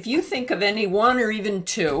if you think of any one or even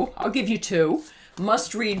two, I'll give you two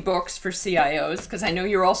must-read books for CIOs, because I know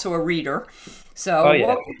you're also a reader. oh So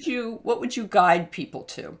yeah. what would you guide people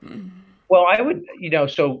to? Well, I would,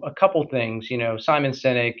 so a couple things, Simon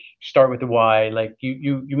Sinek, Start with the Why, like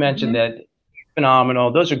you mentioned Mhm. that,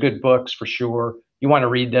 phenomenal. Those are good books for sure. You want to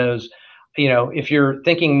read those. If you're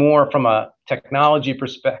thinking more from a technology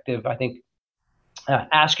perspective, I think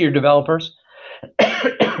ask your developers,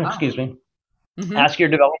 Ah. excuse me, Hmm. ask your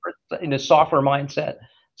developers in a software mindset.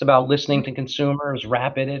 It's about listening to consumers,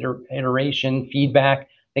 rapid iteration, feedback.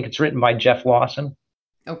 I think it's written by Jeff Lawson.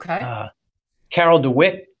 Okay. Uh, Carol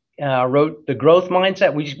DeWitt wrote The Growth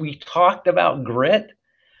Mindset. We talked about grit.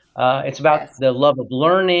 It's about Yes. the love of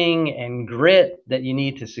learning and grit that you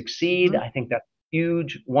need to succeed. Mhm. I think that's a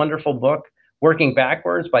huge, wonderful book. Working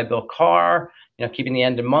Backwards by Bill Carr. Keeping the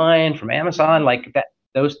End in Mind from Amazon. Like that.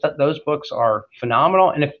 Those books are phenomenal.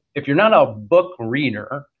 And if you're not a book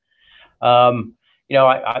reader, um,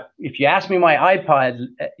 if you ask me my iPod,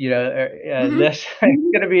 Mhm. list,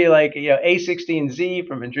 it's going to be like, A16Z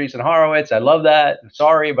from Andreessen Horowitz. I love that. I'm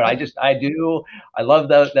sorry, but I do. I love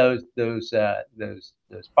those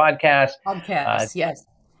podcasts. Uh, Podcasts. Yes.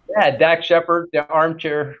 yeah, Dak Shepard, the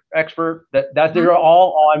armchair expert. Mhm. They're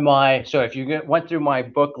all on my. So if went through my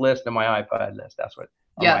book list and my iPod list, that's what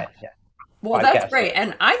on Yeah. my Well, that's podcast great. list.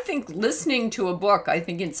 And I think listening to a book, I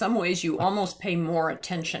think in some ways you almost pay more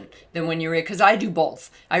attention than when you read, because I do both.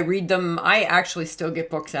 I read them. I actually still get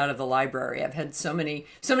books out of the library. I've had so many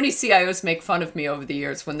CIOs make fun of me over the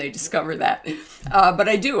years when they discover that. But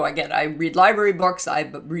I do. I read library books. I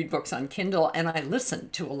read books on Kindle, and I listen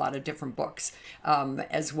to a lot of different books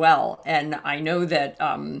as well. And I know that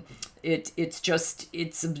it's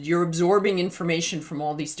you're absorbing information from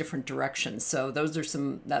all these different directions. So those are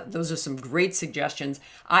some great suggestions.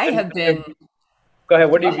 I And, have and been go ahead.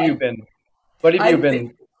 What Go have you ahead. been? What have you I've been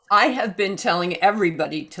been? I have been telling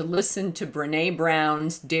everybody to listen to Brene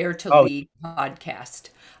Brown's Dare to Oh, Lead podcast.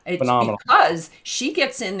 It's phenomenal. because she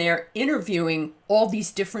gets in there interviewing all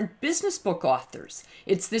these different business book authors.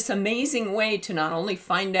 It's this amazing way to not only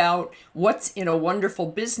find out what's in a wonderful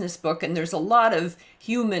business book, and there's a lot of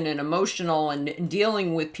human and emotional and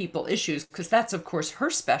dealing with people issues, because that's, of course, her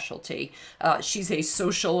specialty. She's a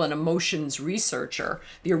social and emotions researcher,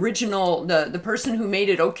 the person who made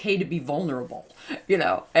it okay to be vulnerable,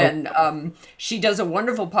 and she does a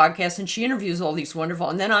wonderful podcast, and she interviews all these wonderful,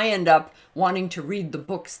 and then I end up wanting to read the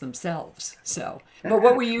books themselves. So, but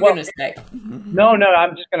what were you Well, going to say? no,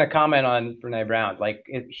 I'm just going to comment on Brene Brown. Like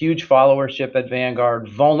huge followership at Vanguard,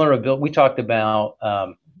 vulnerability. We talked about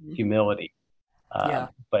humility, Yeah.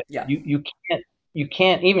 but Yeah. you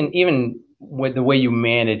can't even with the way you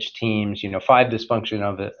manage teams. Five dysfunction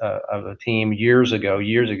of a team years ago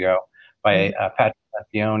by Hmm. Patrick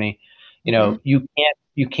Lencioni. Hmm.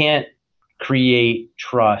 You can't create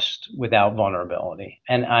trust without vulnerability,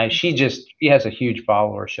 and she has a huge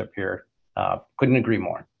followership here. Couldn't agree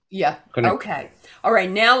more. Yeah. Couldn't agree. Okay. All right.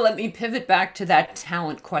 Now let me pivot back to that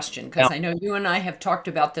talent question, Now, because I know you and I have talked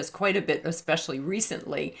about this quite a bit, especially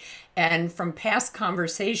recently. And from past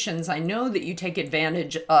conversations, I know that you take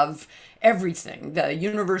advantage of everything, the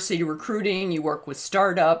university recruiting, you work with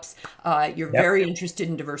startups, you're yep. very interested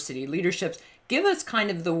in diversity leaderships. Give us kind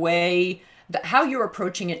of the way, how you're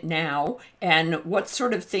approaching it now, and what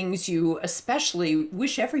sort of things you especially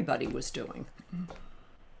wish everybody was doing.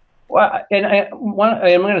 Well, and I'm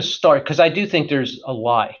going to start because I do think there's a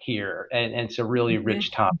lot here, and it's a really Mhm.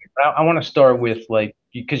 rich topic. I want to start with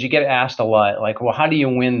because you get asked a lot, like, well, how do you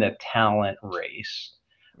win the talent race?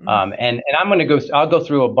 Mhm. And I'll go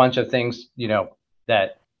through a bunch of things,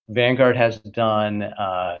 that Vanguard has done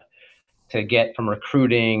to get from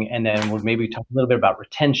recruiting, and then we'll maybe talk a little bit about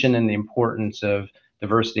retention and the importance of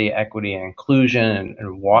diversity, equity, and inclusion,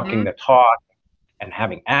 and walking Mhm. the talk and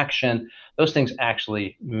having action. Those things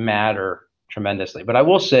actually matter tremendously. But I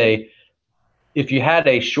will say, if you had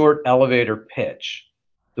a short elevator pitch,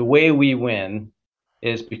 the way we win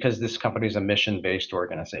is because this company is a mission-based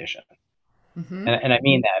organization. Mhm. And I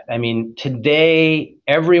mean that. I mean, today,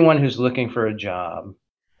 everyone who's looking for a job,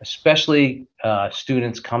 especially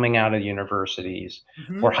students coming out of universities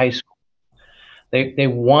or Mhm. high school, they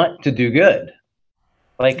want to do good.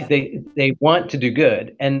 Like Yeah. they want to do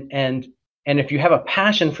good. And if you have a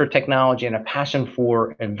passion for technology and a passion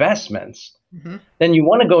for investments, Mhm. then you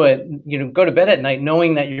want to go to bed at night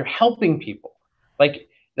knowing that you're helping people. Like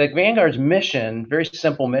Vanguard's mission, very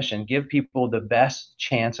simple mission, give people the best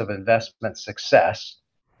chance of investment success.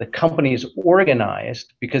 The company is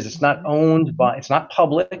organized because it's not owned by, it's not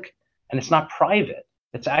public and it's not private.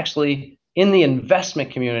 It's actually in the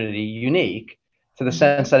investment community unique to the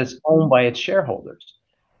sense that it's owned by its shareholders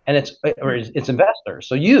and its investors.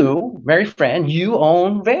 So you, Mary Fran, you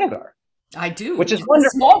own Vanguard, I do. which is It's a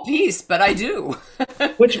wonderful. small piece, but I do.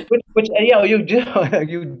 Which yeah, you do,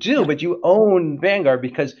 you do, Yeah. but you own Vanguard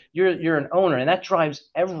because you're an owner, and that drives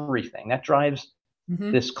everything. That drives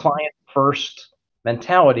Hmm. this client first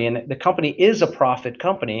mentality, and the company is a profit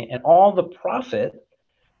company, and all the profit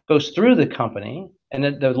goes through the company, and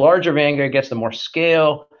the larger Vanguard gets, the more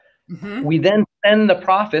scale. Hmm. We then send the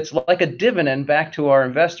profits like a dividend back to our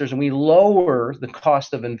investors, and we lower the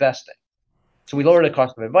cost of investing. So we lower the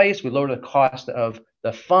cost of advice, we lower the cost of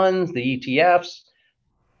the funds, the ETFs,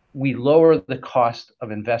 we lower the cost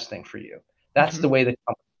of investing for you. That's the Hmm. way the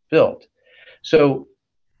company is built. So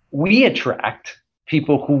we attract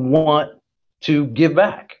people who want to give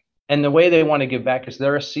back. And the way they want to give back is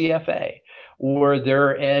they're a CFA or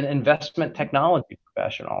they're an investment technology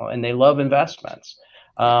professional and they love investments.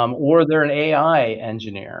 Yeah. Or they're an AI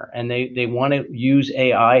engineer and they want to use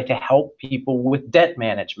AI to help people with debt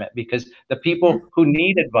management because the Hmm. people who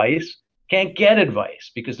need advice can't get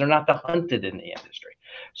advice because they're not the hunted in the industry.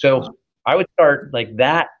 So I would start like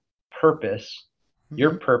that purpose,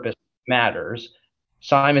 your Hmm. purpose matters.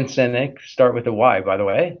 Simon Sinek, start with a Y, by the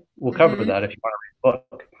way. We'll cover Hmm. that if you want to read the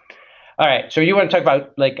book. All right. So you want to talk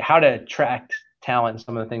about like how to attract talent and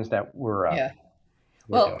some of the things that Yeah. we're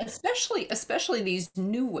Well, doing. especially these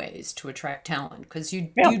new ways to attract talent, because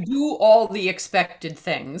Yeah. you do all the expected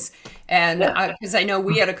things, and Yeah. because I know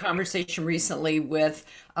we had a conversation recently with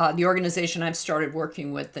the organization I've started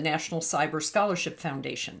working with, the National Cyber Scholarship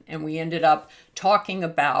Foundation, and we ended up talking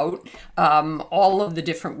about all of the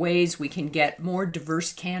different ways we can get more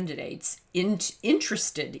diverse candidates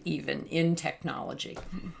interested even in technology.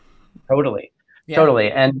 Totally. Yeah.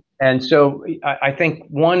 Totally. And so I think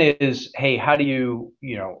one is, hey, how do you,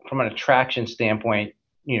 from an attraction standpoint,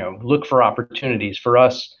 look for opportunities. For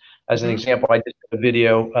us, as an Hmm. example, I did a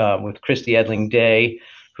video with Christy Edling Day,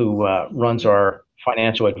 who runs our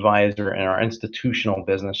financial advisor in our institutional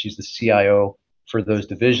business. She's the CIO for those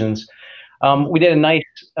divisions. We did a nice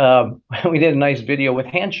we did a nice video with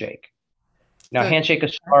Handshake. Now, Good. Handshake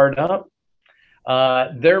is startup.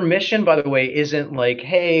 Their mission, by the way, isn't like,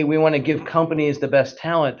 hey, we want to give companies the best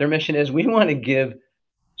talent. Their mission is we want to give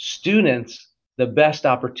students the best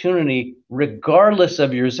opportunity, regardless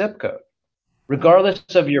of your zip code, Oh, regardless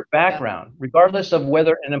of your yeah. background, regardless of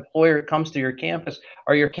whether an employer comes to your campus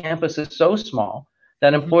or your campus is so small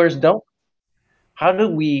that Hmm. employers don't. How do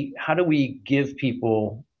we give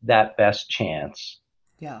people that best chance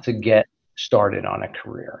Yeah. to get started on a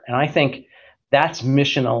career? And I think that's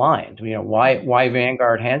mission aligned. Why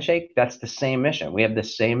Vanguard Handshake? That's the same mission. We have the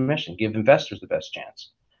same mission: give investors the best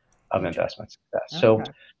chance of Interesting. investment success. So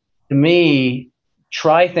Okay. to me,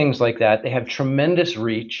 try things like that. They have tremendous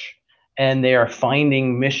reach, and they are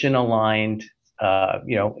finding mission aligned,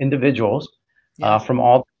 individuals Yeah. from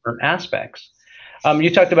all different aspects. You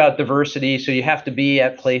talked about diversity, so you have to be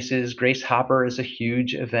at places. Grace Hopper is a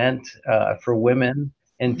huge event for women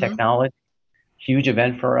in Hmm. technology. Huge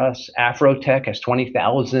event for us. Afrotech has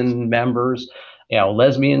 20,000 members.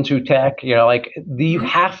 Lesbians who tech. Like you Hmm.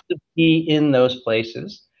 have to be in those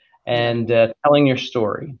places Yeah. and telling your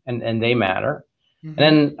story, and they matter. And Hmm.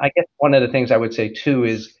 then I guess one of the things I would say too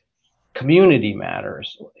is community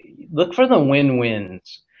matters. Look for the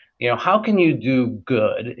win-wins. How can you do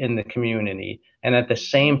good in the community and at the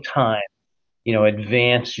same time,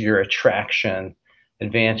 advance your attraction,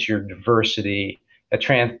 advance your diversity,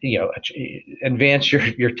 advance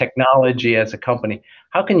your technology as a company.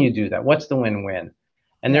 How can you do that? What's the win-win?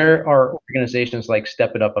 And Yeah. there are organizations like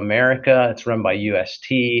Step It Up America. It's run by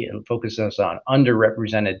UST. It focuses on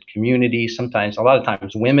underrepresented communities, sometimes, a lot of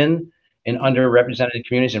times, women in underrepresented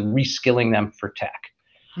communities and reskilling them for tech.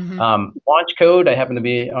 Hmm. Launch Code, I happen to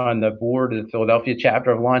be on the board of the Philadelphia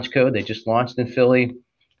chapter of Launch Code. They just launched in Philly.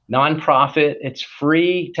 Nonprofit, it's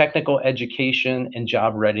free technical education and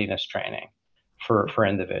job readiness training for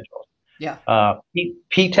individuals. Yeah.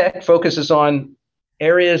 P-Tech focuses on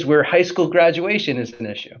areas where high school graduation is an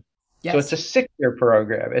issue. So it's Yes. a 6-year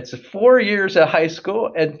program. It's 4 years of high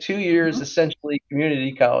school and 2 years Hmm. essentially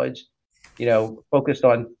community college, focused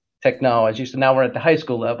on technology. So now we're at the high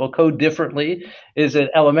school level. Code Differently is at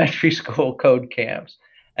elementary school code camps.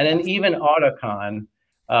 And then Yes. even Autocon,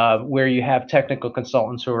 where you have technical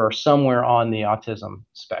consultants who are somewhere on the autism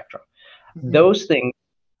spectrum. Hmm. Those things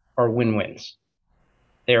are win-wins.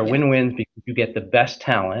 They are Yeah. win-wins because you get the best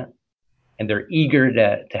talent and they're eager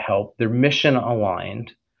to help. They're mission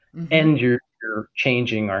aligned Hmm. and you're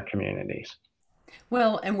changing our communities.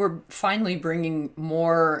 Well, and we're finally bringing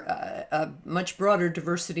more, a much broader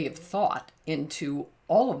diversity of thought into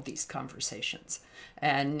all of these conversations,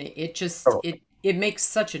 and it makes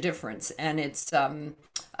such a difference. And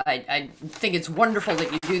I think it's wonderful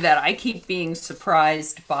that you do that. I keep being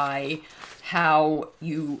surprised by how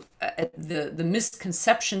the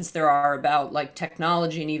misconceptions there are about like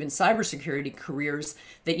technology and even cybersecurity careers,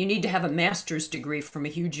 that you need to have a master's degree from a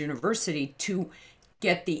huge university to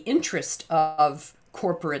get the interest of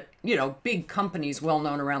corporate, big companies well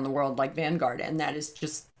known around the world like Vanguard. And that is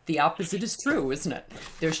just the opposite is true, isn't it?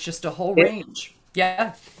 There's just a whole range.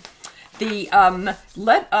 Yeah.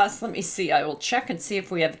 Let me see. I will check and see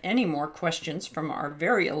if we have any more questions from our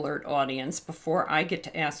very alert audience before I get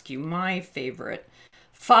to ask you my favorite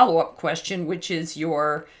follow-up question, which is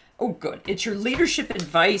it's your leadership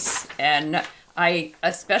advice. And I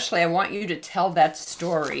want you to tell that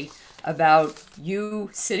story about you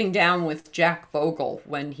sitting down with Jack Bogle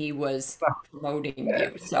when he was promoting you.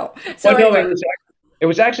 Anyway. It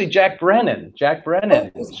was actually Jack Brennan. Jack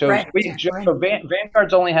Brennan.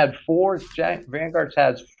 Vanguard's only had four. Vanguard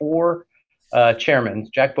has four chairmen.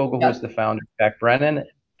 Jack Bogle, who was the founder, Jack Brennan,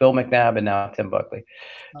 Bill McNabb, and now Tim Buckley.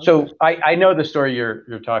 Okay. So I know the story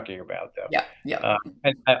you're talking about, though. Yeah.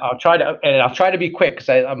 And I'll try to be quick because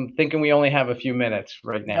I'm thinking we only have a few minutes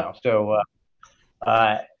right now. Yep. So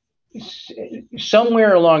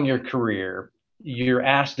somewhere along your career, you're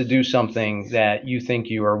asked to do something that you think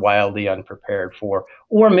you are wildly unprepared for,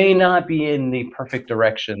 or may not be in the perfect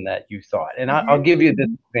direction that you thought. And I'll give you this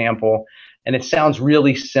example, and it sounds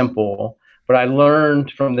really simple, but I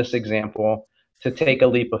learned from this example to take a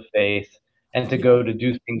leap of faith and to go to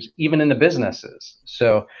do things even in the businesses.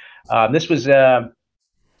 So this was a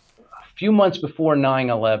few months before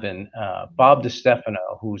 9/11. Bob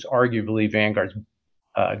DiStefano, who's arguably Vanguard's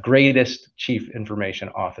greatest chief information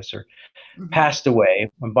officer, passed away.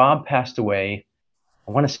 When Bob passed away,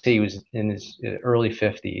 I want to say he was in his early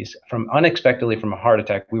 50s, unexpectedly from a heart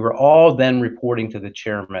attack. We were all then reporting to the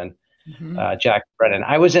chairman, Jack Brennan.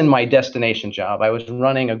 I was in my destination job. I was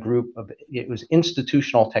running a group it was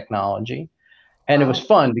institutional technology. And It was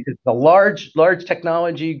fun because the large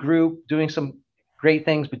technology group doing some great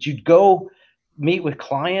things, but you'd go meet with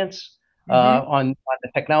clients on the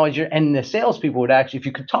technology, and the salespeople would actually, if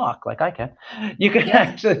you could talk like I can, you could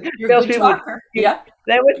actually. Salespeople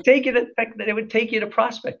they would take you to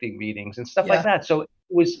prospecting meetings and stuff like that. So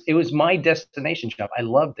it was my destination job. I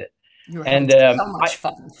loved it. You were having so much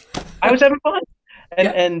fun. I was having fun,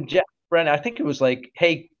 and Jack Brennan, I think it was like,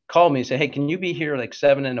 hey, call me and say, hey, can you be here like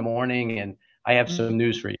 7 in the morning, and I have some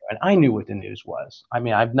news for you. And I knew what the news was. I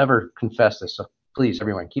mean, I've never confessed this, so please,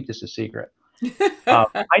 everyone, keep this a secret.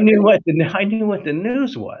 I knew what the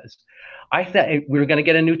news was. I thought we were going to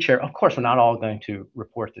get a new chair. Of course, we're not all going to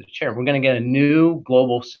report to the chair. We're going to get a new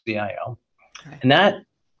global CIO, and that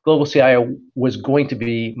global CIO was going to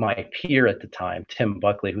be my peer at the time, Tim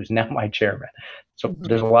Buckley, who's now my chairman. So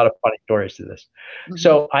there's a lot of funny stories to this.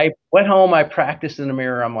 So I went home. I practiced in the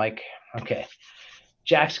mirror. I'm like, okay,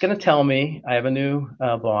 Jack's going to tell me I have a new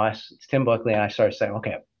boss. It's Tim Buckley, and I started saying,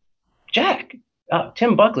 okay, Jack.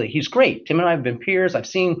 Tim Buckley, he's great. Tim and I have been peers. I've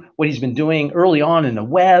seen what he's been doing early on in the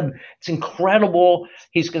web. It's incredible.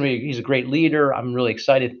 He's a great leader. I'm really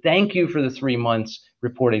excited. Thank you for the 3 months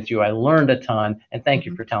reporting to you. I learned a ton, and thank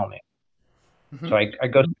you for telling me. So I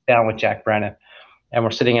go sit down with Jack Brennan, and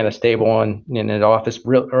we're sitting at a table in the office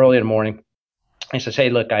real early in the morning. He says, hey,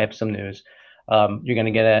 look, I have some news. You're going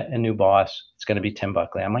to get a new boss. It's going to be Tim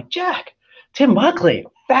Buckley. I'm like, Jack, Tim Buckley,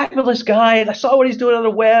 fabulous guy. I saw what he's doing on the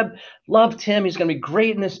web. Loved him. He's going to be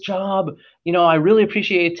great in this job. I really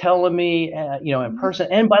appreciate you telling me, in person.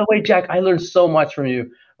 And by the way, Jack, I learned so much from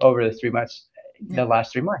you over the 3 months, the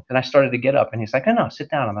last 3 months. And I started to get up, and he's like, no, sit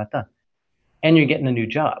down. I'm not done. And you're getting a new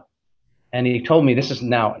job. And he told me, this is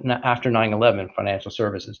now after 9/11 financial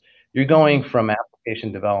services. You're going from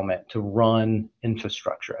application development to run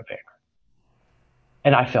infrastructure at Vanguard.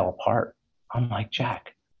 And I fell apart. I'm like,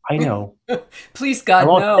 Jack, I know. Please, God, I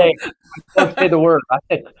won't say the word. I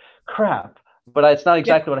said crap, but it's not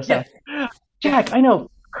exactly what I said. Jack, I know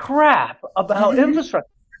crap about infrastructure.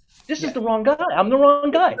 This is the wrong guy. I'm the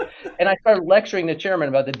wrong guy. And I started lecturing the chairman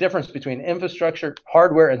about the difference between infrastructure,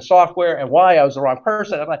 hardware, and software, and why I was the wrong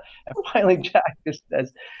person. And finally, Jack just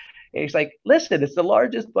says, he's like, listen, it's the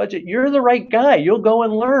largest budget. You're the right guy. You'll go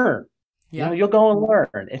and learn. You'll go and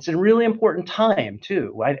learn. It's a really important time,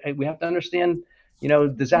 too. We have to understand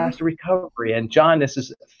disaster recovery. And John,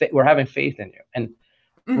 we're having faith in you. And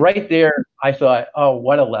right there, I thought, oh,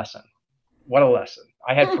 what a lesson. What a lesson.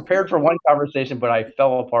 I had prepared for one conversation, but I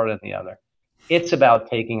fell apart in the other. It's about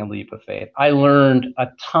taking a leap of faith. I learned a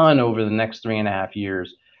ton over the next 3.5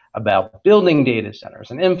 years about building data centers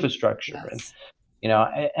and infrastructure, and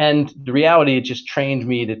Yes. and the reality, it just trained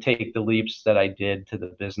me to take the leaps that I did to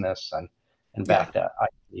the business and Yeah. back to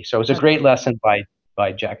IT. So it was a great lesson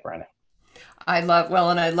by Jack Brennan. And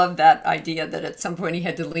I love that idea that at some point he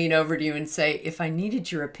had to lean over to you and say, if I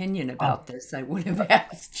needed your opinion about this, I would have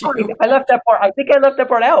asked Sorry, you. I left that part. I think I left that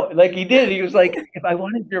part out. Like he did. He was like, if I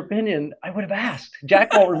wanted your opinion, I would have asked.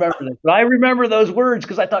 Jack won't remember this, but I remember those words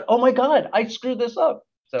because I thought, oh my God, I screwed this up.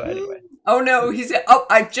 So anyway. Oh no, he said, oh,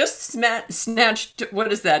 I just snatched,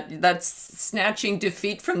 what is that? That's snatching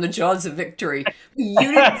defeat from the jaws of victory.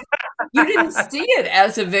 You didn't see it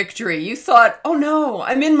as a victory. You thought, oh no,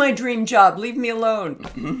 I'm in my dream job. Leave me alone.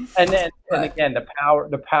 And again,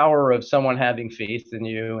 the power of someone having faith in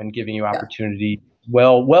you and giving you Yeah. opportunity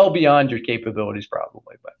well beyond your capabilities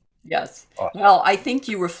probably, but Yes. awesome. Well, I think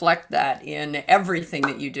you reflect that in everything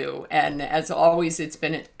that you do. And as always, it's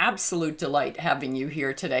been an absolute delight having you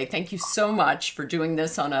here today. Thank you so much for doing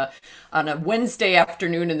this on a Wednesday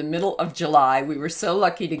afternoon in the middle of July. We were so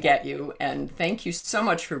lucky to get you. And thank you so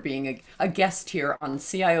much for being a guest here on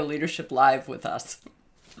CIO Leadership Live with us.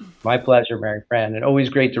 My pleasure, Mary Fran, and always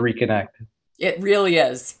great to reconnect. It really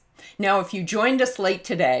is. Now, if you joined us late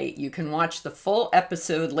today, you can watch the full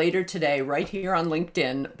episode later today right here on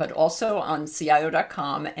LinkedIn, but also on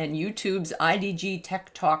CIO.com and YouTube's IDG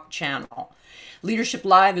Tech Talk channel. Leadership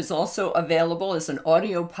Live is also available as an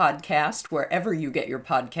audio podcast wherever you get your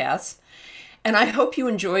podcasts. And I hope you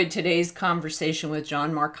enjoyed today's conversation with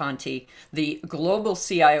John Marcante, the global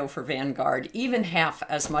CIO for Vanguard, even half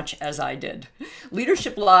as much as I did.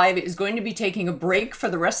 Leadership Live is going to be taking a break for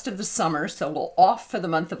the rest of the summer, so we'll off for the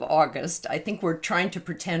month of August. I think we're trying to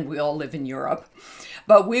pretend we all live in Europe.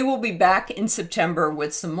 But we will be back in September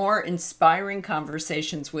with some more inspiring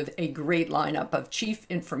conversations with a great lineup of chief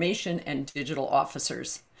information and digital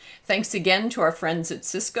officers. Thanks again to our friends at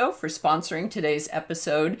Cisco for sponsoring today's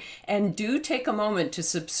episode, and do take a moment to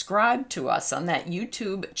subscribe to us on that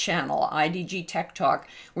YouTube channel, IDG Tech Talk,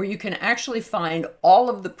 where you can actually find all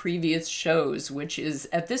of the previous shows, which is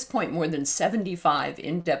at this point more than 75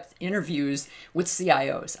 in-depth interviews with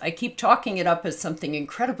CIOs. I keep talking it up as something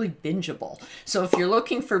incredibly bingeable. So if you're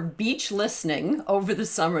looking for beach listening over the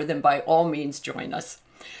summer, then by all means join us.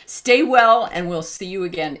 Stay well, and we'll see you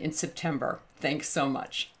again in September. Thanks so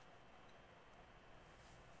much.